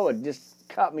the show. It just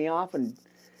cut me off, and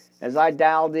as I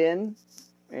dialed in,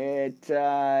 it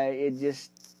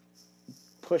just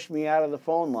pushed me out of the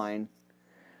phone line.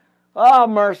 Oh,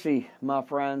 mercy, my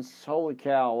friends. Holy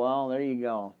cow. Well, there you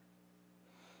go.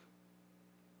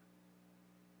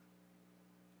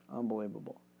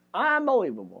 Unbelievable.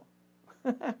 Unbelievable.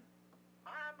 Unbelievable.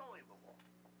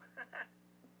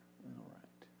 All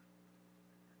right.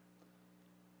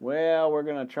 Well, we're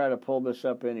going to try to pull this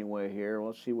up anyway here.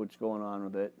 Let's see what's going on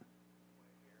with it.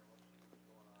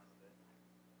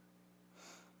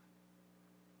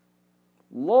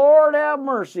 Lord have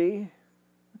mercy.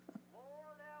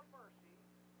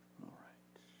 All right.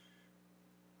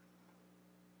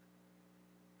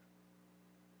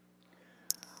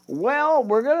 Well,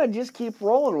 we're going to just keep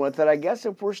rolling with it. I guess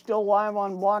if we're still live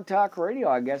on Blog Talk Radio,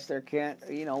 I guess we can't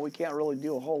really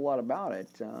do a whole lot about it.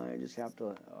 I just have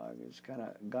to, just kind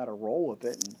of got to roll with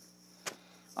it. And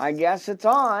I guess it's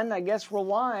on. I guess we're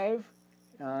live.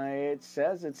 It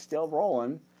says it's still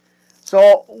rolling.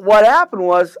 So what happened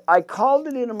was I called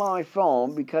it into my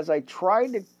phone because I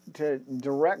tried to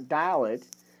direct dial it,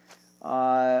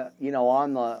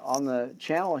 on the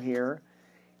channel here,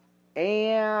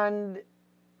 and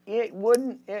it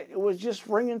wouldn't. It was just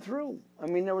ringing through. I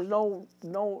mean, there was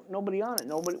nobody on it,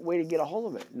 no way to get a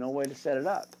hold of it, no way to set it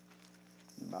up.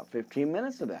 About 15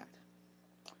 minutes of that.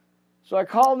 So I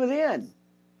called it in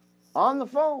on the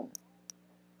phone,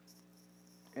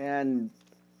 and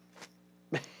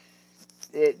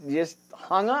it just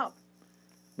hung up.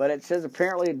 But it says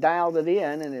apparently it dialed it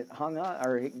in and it hung up,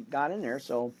 or it got in there.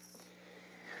 So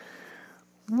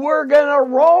we're gonna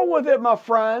roll with it, my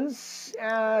friends,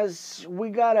 as we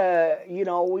gotta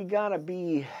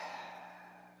be,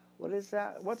 what is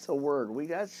that? What's the word? We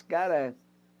just gotta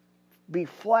be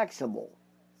flexible,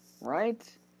 right?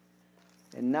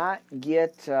 And not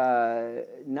get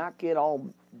all,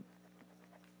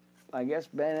 I guess,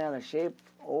 bent out of shape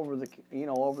over the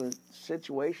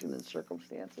situation and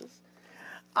circumstances.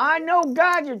 I know,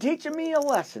 God, you're teaching me a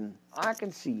lesson. I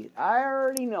can see it. I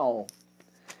already know.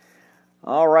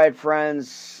 All right,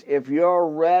 friends, if you're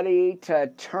ready to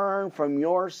turn from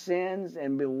your sins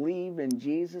and believe in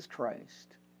Jesus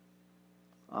Christ,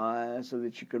 so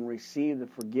that you can receive the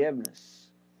forgiveness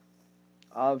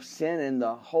of sin and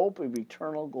the hope of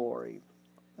eternal glory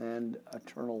and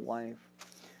eternal life,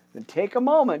 then take a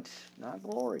moment, not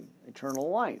glory, eternal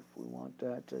life. We want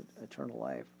that eternal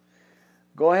life.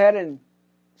 Go ahead and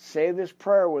say this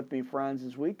prayer with me, friends,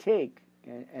 as we take,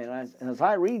 and as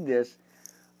I read this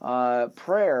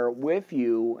prayer with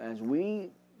you, as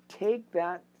we take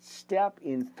that step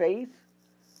in faith,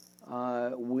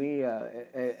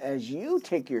 as you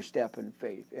take your step in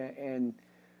faith, and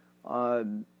as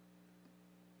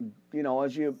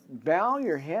you bow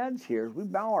your heads here, as we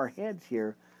bow our heads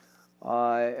here,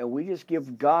 and we just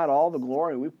give God all the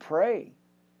glory. We pray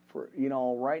for,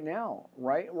 right now,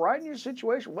 right in your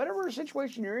situation, whatever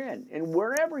situation you're in, and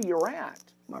wherever you're at,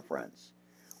 my friends,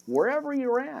 wherever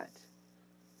you're at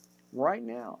right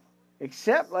now,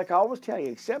 except, like I always tell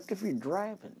you, except if you're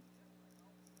driving.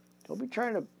 Don't be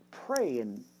trying to pray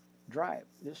and drive.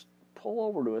 Just pull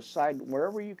over to a side,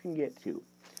 wherever you can get to.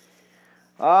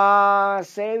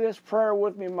 Say this prayer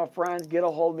with me, my friends. Get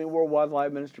a hold of me, Worldwide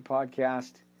Live Ministry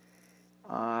Podcast.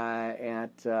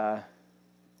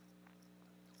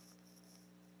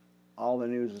 All the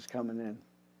news is coming in.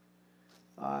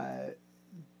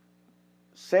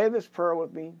 Say this prayer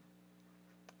with me.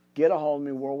 Get a hold of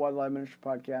me, Worldwide Live Ministry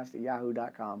Podcast at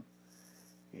yahoo.com.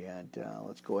 And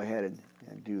let's go ahead and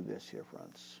do this here,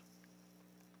 friends.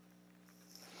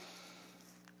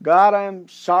 God, I'm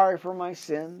sorry for my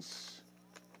sins,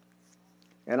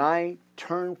 and I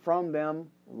turn from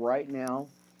them right now.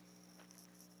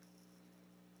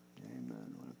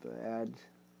 Amen. We'll have to add.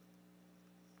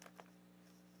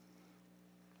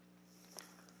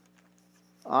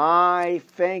 I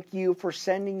thank you for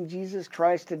sending Jesus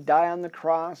Christ to die on the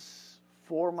cross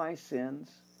for my sins.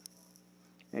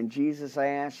 And Jesus, I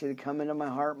ask you to come into my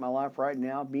heart, my life right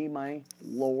now. Be my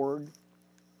Lord.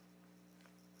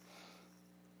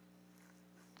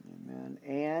 Amen.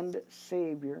 And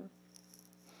Savior.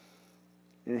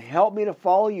 And help me to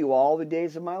follow you all the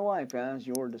days of my life as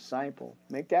your disciple.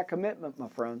 Make that commitment, my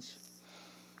friends.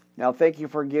 Now, thank you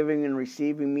for giving and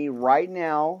receiving me right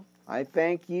now. I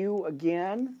thank you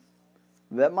again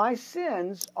that my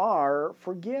sins are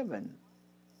forgiven.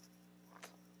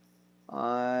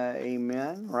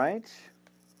 Amen, right?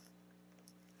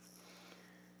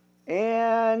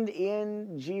 And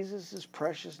in Jesus'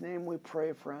 precious name we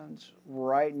pray, friends,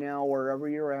 right now, wherever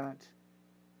you're at.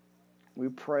 We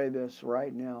pray this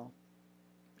right now.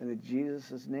 In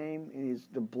Jesus' name, in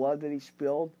the blood that he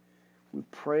spilled, we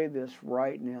pray this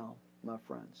right now, my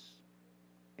friends.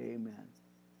 Amen.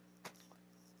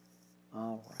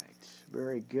 All right.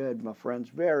 Very good, my friends.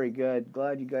 Very good.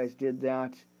 Glad you guys did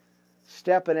that.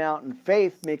 Stepping out in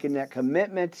faith, making that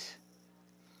commitment.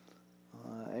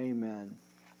 Amen.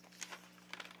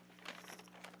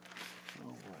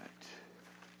 All right.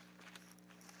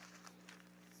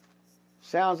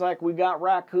 Sounds like we got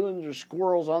raccoons or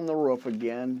squirrels on the roof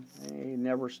again. They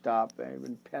never stop. They've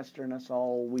been pestering us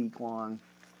all week long.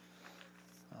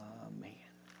 Man.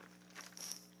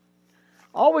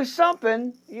 Always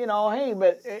something, you know, hey,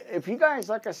 but if you guys,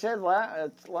 like I said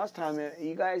last time,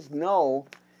 you guys know,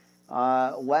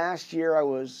 last year I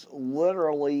was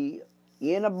literally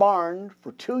in a barn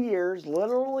for 2 years,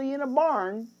 literally in a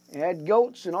barn. I had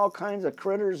goats and all kinds of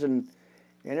critters and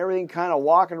everything kind of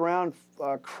walking around,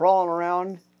 crawling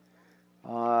around.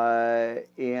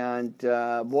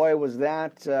 Boy, was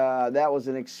that was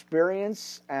an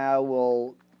experience I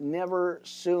will never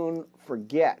soon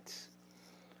forget.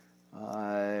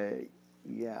 But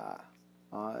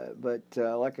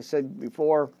like I said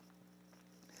before,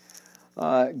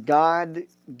 God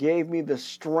gave me the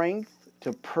strength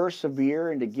to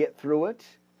persevere and to get through it.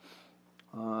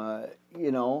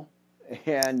 You know,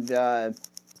 and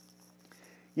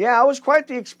yeah, it was quite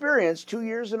the experience. 2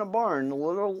 years in a barn,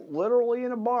 literally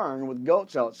in a barn with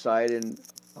goats outside, and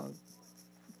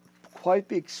quite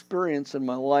the experience in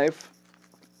my life.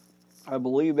 I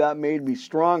believe that made me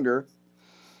stronger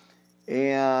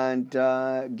and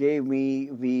gave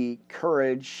me the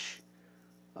courage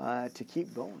to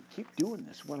keep going, keep doing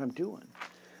this, what I'm doing.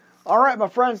 All right, my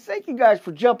friends, thank you guys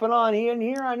for jumping on in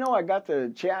here. I know I got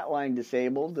the chat line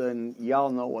disabled, and y'all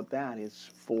know what that is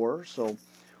for. So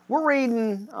we're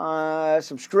reading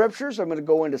some scriptures. I'm going to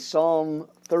go into Psalm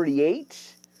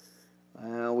 38.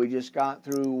 We just got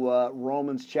through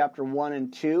Romans chapter 1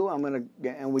 and 2.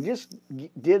 And we just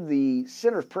did the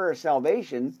sinner's prayer of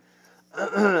salvation.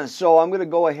 So I'm going to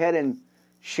go ahead and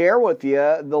share with you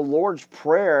the Lord's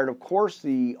Prayer, and of course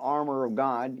the armor of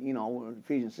God, you know,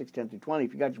 Ephesians 6:10-20.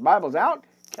 If you got your Bibles out,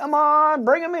 come on,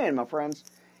 bring them in, my friends.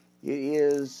 It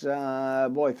is, 3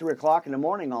 o'clock in the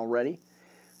morning already,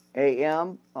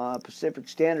 a.m. Pacific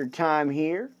Standard Time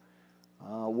here.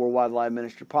 Worldwide Live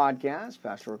Ministry Podcast,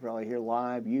 Pastor Rick Raleigh here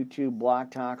live, YouTube, Blog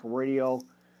Talk Radio,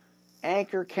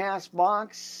 Anchor,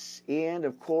 Castbox, and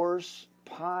of course,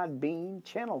 Podbean,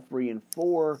 Channel 3 and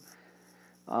 4.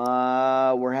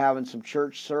 We're having some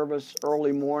church service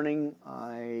early morning.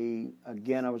 I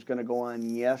was going to go on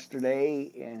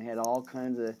yesterday and had all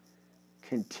kinds of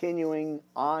continuing,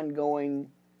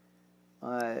 ongoing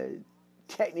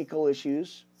technical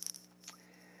issues.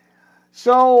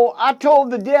 So I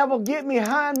told the devil, "Get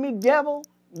behind me, devil.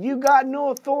 You got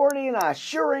no authority, and I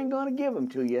sure ain't going to give them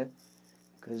to you."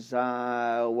 Because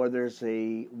where there's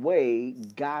a way,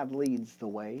 God leads the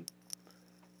way.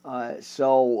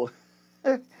 So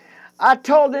I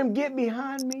told him, "Get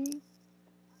behind me.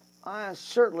 I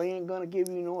certainly ain't going to give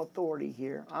you no authority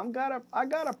here. I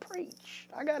gotta preach.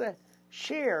 I gotta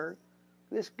share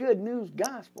this good news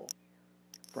gospel,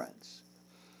 friends."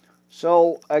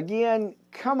 So again,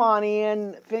 come on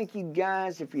in. Thank you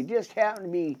guys. If you just happen to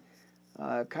be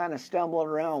kind of stumbling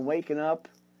around, waking up,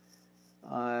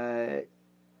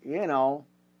 you know,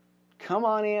 come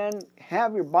on in.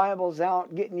 Have your Bibles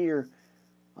out. Get in your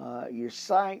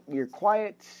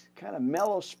quiet, kind of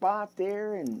mellow spot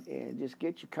there, and just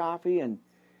get your coffee and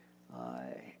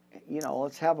you know,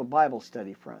 let's have a Bible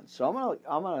study, friends. So I'm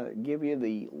gonna give you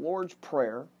the Lord's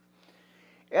Prayer,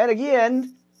 and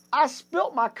again, I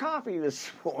spilt my coffee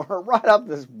this morning right up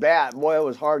this bat. Boy, it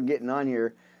was hard getting on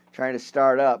here trying to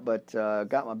start up, but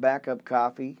got my backup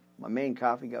coffee, my main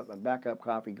coffee, got my backup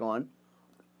coffee going,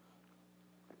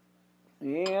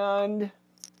 and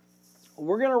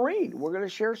we're going to read. We're going to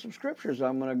share some scriptures.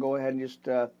 I'm going to go ahead and just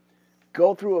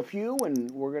go through a few,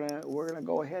 and we're going to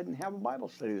go ahead and have a Bible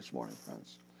study this morning,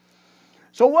 friends.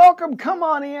 So welcome. Come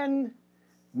on in.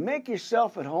 Make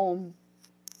yourself at home.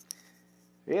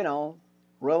 You know,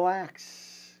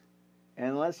 relax.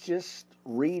 And let's just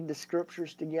read the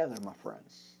scriptures together, my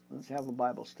friends. Let's have a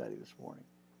Bible study this morning.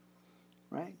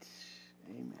 Right?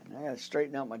 Amen. I got to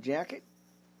straighten out my jacket.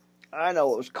 I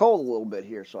know it was cold a little bit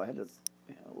here, so I had to...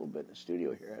 a little bit in the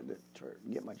studio here. I had to try to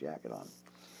get my jacket on.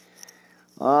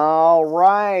 All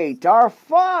right. Our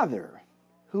Father,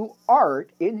 who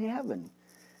art in heaven,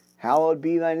 hallowed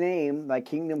be thy name. Thy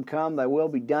kingdom come, thy will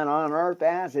be done on earth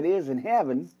as it is in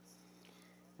heaven.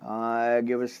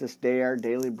 Give us this day our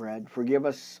daily bread. Forgive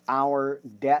us our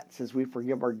debts as we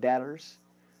forgive our debtors.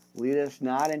 Lead us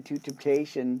not into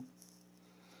temptation,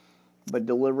 but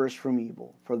deliver us from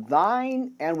evil. For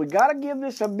thine, and we got to give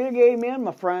this a big amen,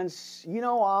 my friends. You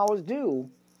know, I always do.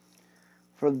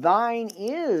 For thine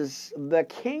is the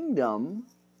kingdom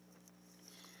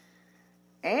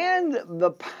and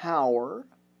the power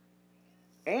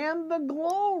and the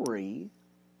glory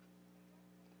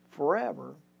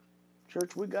forever.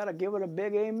 Church, we got to give it a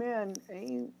big amen.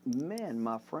 Amen,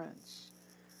 my friends.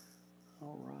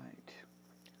 All right.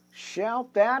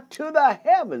 Shout that to the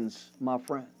heavens, my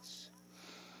friends.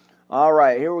 All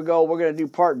right, here we go. We're going to do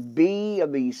part B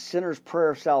of the Sinner's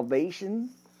Prayer of Salvation.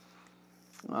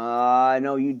 I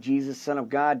know you, Jesus, Son of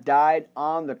God, died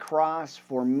on the cross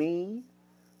for me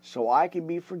so I can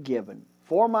be forgiven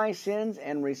for my sins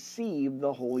and receive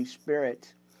the Holy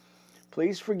Spirit.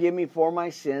 Please forgive me for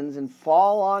my sins and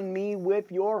fall on me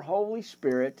with your Holy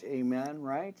Spirit. Amen,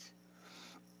 right?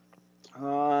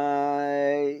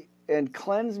 And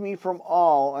cleanse me from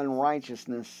all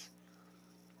unrighteousness.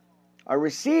 I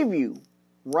receive you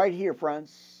right here,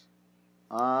 friends.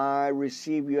 I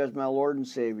receive you as my Lord and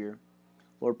Savior.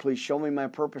 Lord, please show me my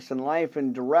purpose in life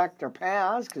and direct our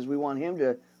paths, because we want Him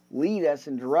to lead us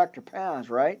and direct our paths,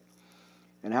 right?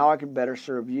 And how I can better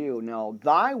serve you. Now,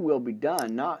 thy will be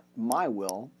done, not my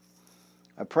will.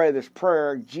 I pray this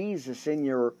prayer, Jesus, in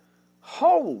your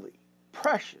holy,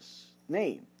 precious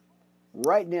name,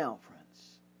 right now, friends.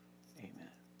 Amen.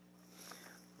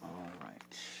 All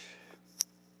right.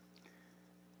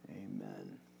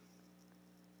 Amen.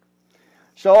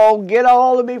 So get a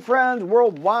hold of me, friends.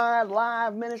 Worldwide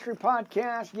Live Ministry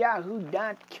Podcast,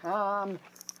 yahoo.com.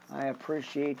 I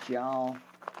appreciate y'all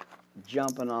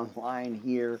jumping online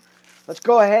here. Let's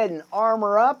go ahead and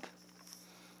armor up.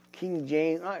 King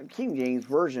James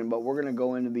Version, but we're going to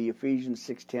go into the Ephesians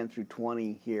 6:10 through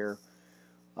 20 here.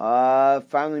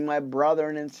 Finally, my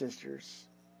brethren and sisters,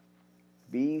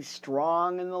 be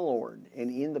strong in the Lord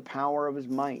and in the power of His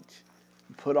might.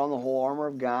 Put on the whole armor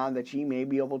of God, that ye may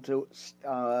be able to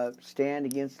stand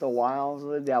against the wiles of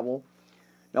the devil.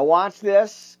 Now watch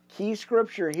this. Key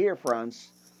scripture here, friends.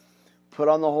 Put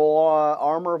on the whole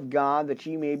armor of God, that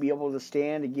ye may be able to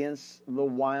stand against the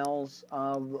wiles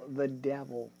of the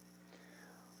devil.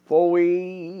 For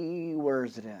where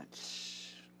is it at?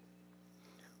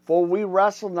 For we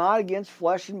wrestle not against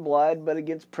flesh and blood, but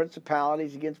against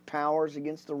principalities, against powers,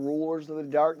 against the rulers of the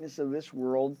darkness of this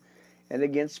world, and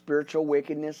against spiritual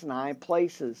wickedness in high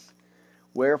places.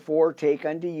 Wherefore take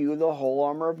unto you the whole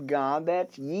armor of God,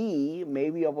 that ye may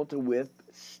be able to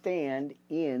withstand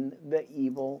in the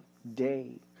evil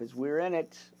day. Because we're in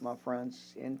it, my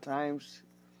friends, end times.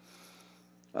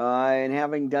 And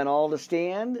having done all to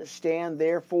stand, stand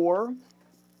therefore,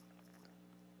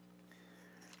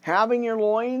 having your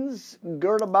loins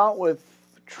girt about with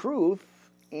truth,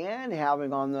 and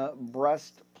having on the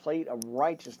breastplate of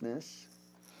righteousness,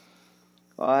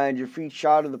 and your feet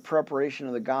shod of the preparation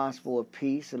of the gospel of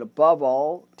peace, and above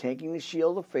all, taking the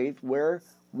shield of faith,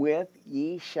 wherewith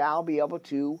ye shall be able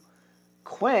to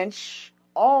quench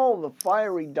all the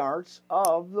fiery darts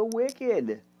of the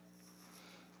wicked.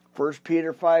 1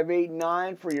 Peter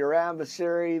 5:8-9, for your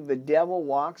adversary, the devil,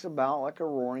 walks about like a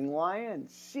roaring lion,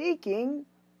 seeking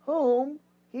whom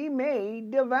he may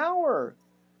devour.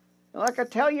 And like I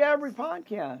tell you every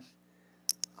podcast,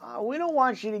 we don't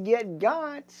want you to get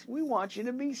got. We want you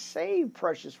to be saved,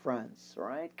 precious friends. All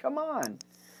right? Come on.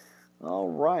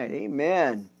 All right.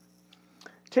 Amen.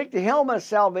 Take the helmet of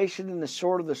salvation and the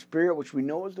sword of the Spirit, which we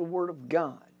know is the Word of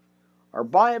God. Our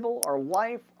Bible, our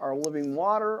life, our living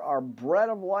water, our bread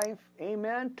of life.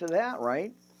 Amen to that,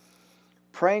 right?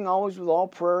 Praying always with all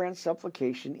prayer and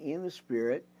supplication in the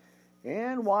Spirit,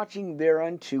 and watching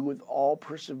thereunto with all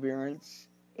perseverance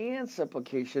and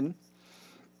supplication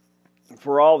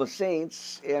for all the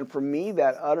saints, and for me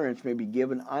that utterance may be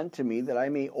given unto me, that I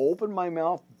may open my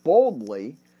mouth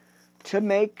boldly to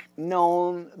make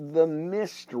known the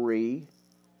mystery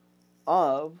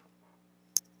of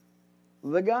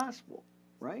the gospel,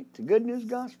 right? The good news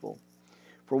gospel,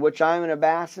 for which I am an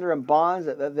ambassador in bonds,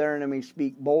 that therein I may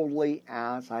speak boldly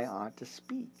as I ought to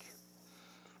speak.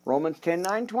 Romans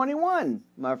 10:9-21,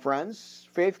 my friends,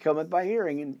 faith cometh by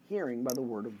hearing, and hearing by the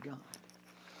word of God.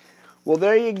 Well,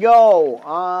 there you go.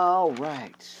 All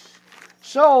right.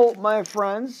 So, my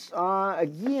friends,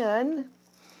 again,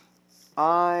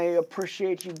 I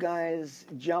appreciate you guys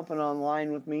jumping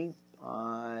online with me.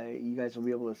 You guys will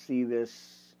be able to see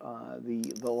this,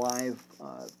 the live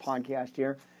podcast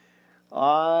here,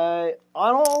 on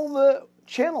all the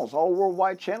channels, all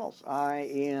worldwide channels. I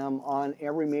am on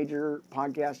every major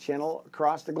podcast channel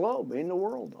across the globe, in the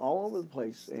world, all over the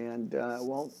place. And,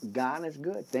 well, God is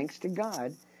good. Thanks to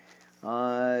God.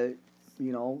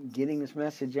 Getting this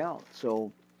message out.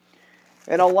 So,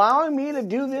 and allowing me to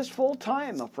do this full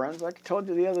time, my friends. Like I told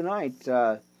you the other night,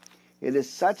 it is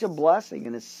such a blessing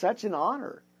and it's such an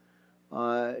honor,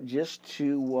 just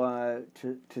to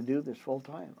do this full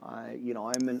time.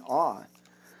 I'm in awe.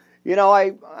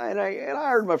 I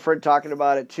heard my friend talking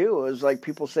about it too. It was like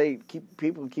people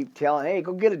keep telling, hey,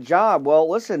 go get a job. Well,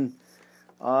 listen,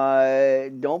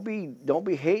 don't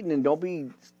be hating, and don't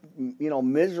be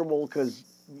miserable because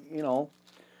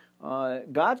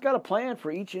God's got a plan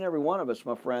for each and every one of us,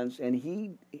 my friends, and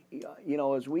He,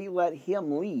 as we let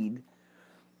Him lead,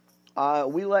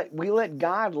 we let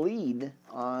God lead.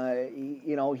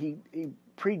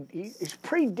 He's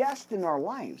predestined our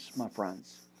lives, my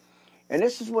friends, and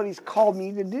this is what He's called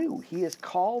me to do. He has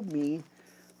called me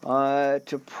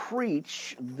to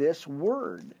preach this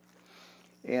word,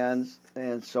 and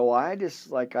so I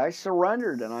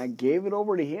surrendered and I gave it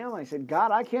over to Him. I said,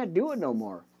 God, I can't do it no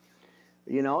more.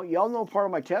 Y'all know part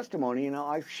of my testimony.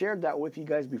 I've shared that with you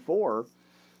guys before.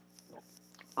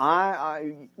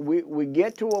 We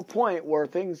get to a point where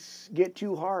things get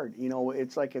too hard.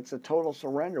 It's like it's a total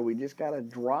surrender. We just got to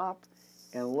drop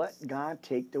and let God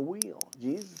take the wheel.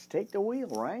 Jesus, take the wheel,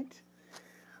 right?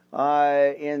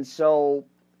 And so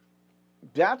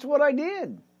that's what I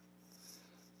did.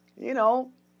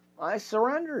 I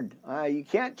surrendered. You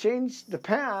can't change the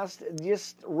past,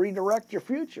 just redirect your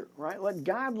future, right? Let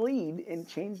God lead and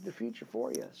change the future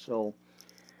for you. So,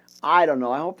 I don't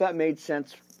know. I hope that made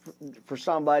sense for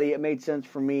somebody. It made sense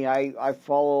for me. I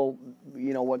follow,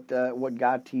 what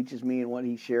God teaches me and what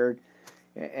He shared,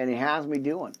 and He has me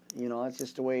doing. That's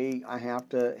just the way I have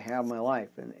to have my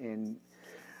life. And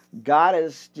God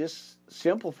has just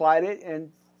simplified it,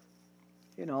 and,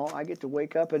 I get to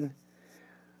wake up and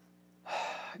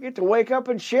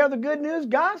share the good news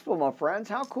gospel, my friends.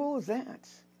 How cool is that?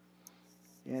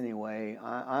 Anyway,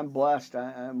 I'm blessed.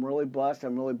 I'm really blessed.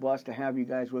 I'm really blessed to have you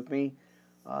guys with me.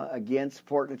 Again,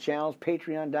 supporting the channels,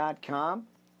 patreon.com.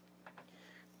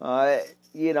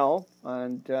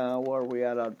 And where are we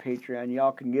at on Patreon?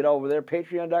 Y'all can get over there,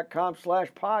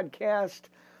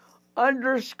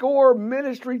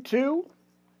 patreon.com/podcast_ministry2.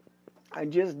 I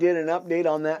just did an update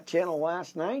on that channel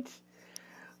last night.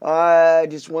 I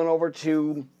just went over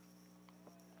to,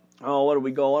 what did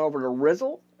we go? Went over to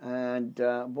Rizzle, and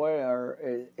boy,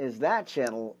 is that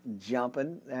channel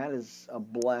jumping. That is a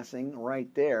blessing right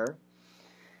there.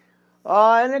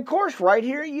 And of course, right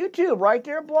here at YouTube, right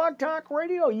there at Blog Talk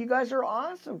Radio. You guys are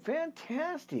awesome,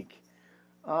 fantastic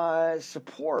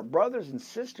support, brothers and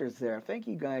sisters there. Thank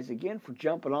you guys again for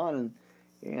jumping on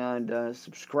and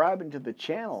subscribing to the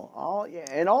channel. All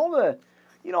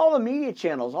the media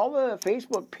channels, all the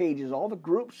Facebook pages, all the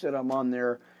groups that I'm on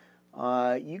there.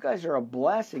 You guys are a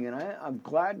blessing, and I'm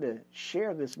glad to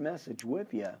share this message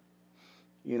with you.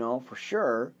 For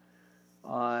sure.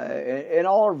 And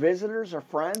all our visitors, our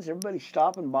friends, everybody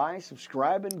stopping by,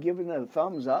 subscribing, giving it a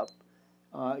thumbs up.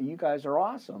 You guys are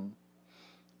awesome.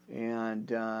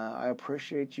 And I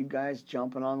appreciate you guys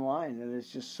jumping online. And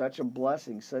it's just such a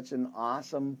blessing, such an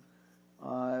awesome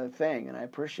thing. And I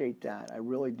appreciate that. I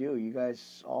really do. You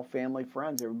guys, all family,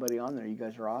 friends, everybody on there, you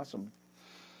guys are awesome.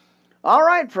 All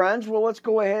right, friends. Well, let's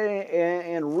go ahead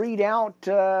and read out,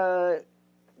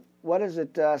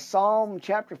 Psalm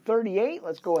chapter 38.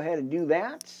 Let's go ahead and do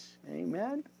that.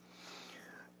 Amen.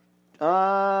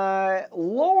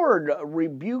 Lord,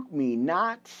 rebuke me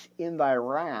not in thy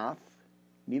wrath,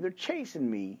 neither chasten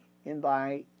me in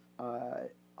thy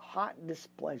hot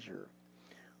displeasure.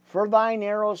 For thine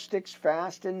arrow sticks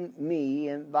fast in me,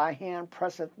 and thy hand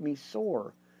presseth me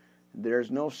sore. There is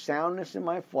no soundness in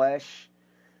my flesh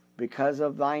because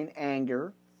of thine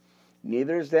anger,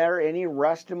 neither is there any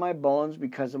rest in my bones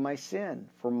because of my sin.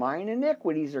 For mine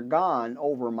iniquities are gone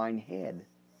over mine head.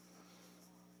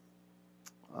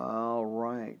 All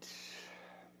right.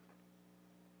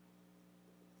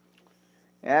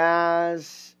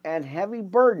 As an heavy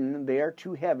burden, they are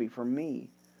too heavy for me.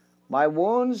 My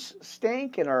wounds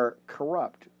stink and are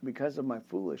corrupt because of my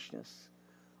foolishness.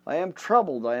 I am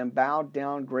troubled, I am bowed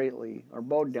down greatly.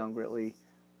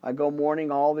 I go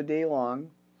mourning all the day long.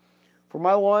 For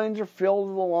my loins are filled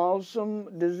with a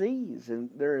loathsome disease, and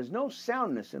there is no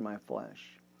soundness in my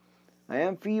flesh. I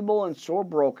am feeble and sore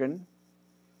broken.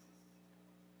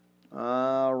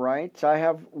 All right. I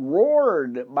have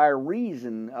roared by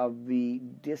reason of the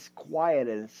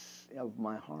disquietness of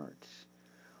my heart.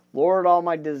 Lord, all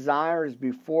my desire is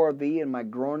before thee, and my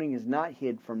groaning is not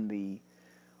hid from thee.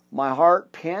 My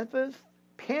heart panteth.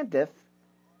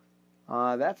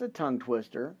 That's a tongue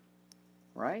twister,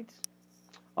 right?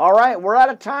 All right, we're out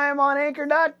of time on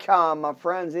Anchor.com, my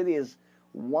friends. It is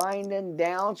winding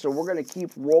down, so we're going to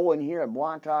keep rolling here at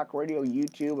Blog Talk Radio,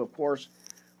 YouTube, of course,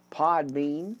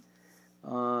 Podbean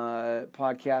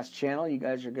podcast channel. You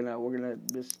guys we're gonna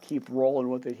just keep rolling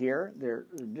with it here. They're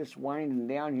just winding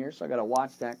down here, so I got to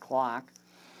watch that clock.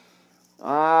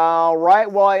 All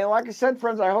right, well, like I said,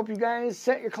 friends, I hope you guys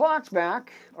set your clocks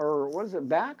back, or what is it,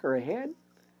 back or ahead?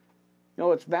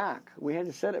 No, it's back. We had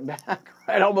to set it back.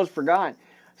 I almost forgot.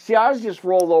 See, I was just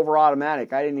rolled over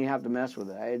automatic. I didn't even have to mess with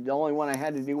it. The only one I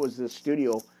had to do was the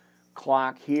studio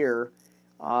clock here.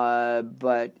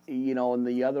 But you know, and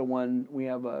the other one, we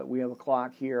have a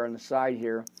clock here on the side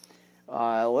here.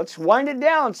 Let's wind it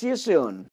down. See you soon.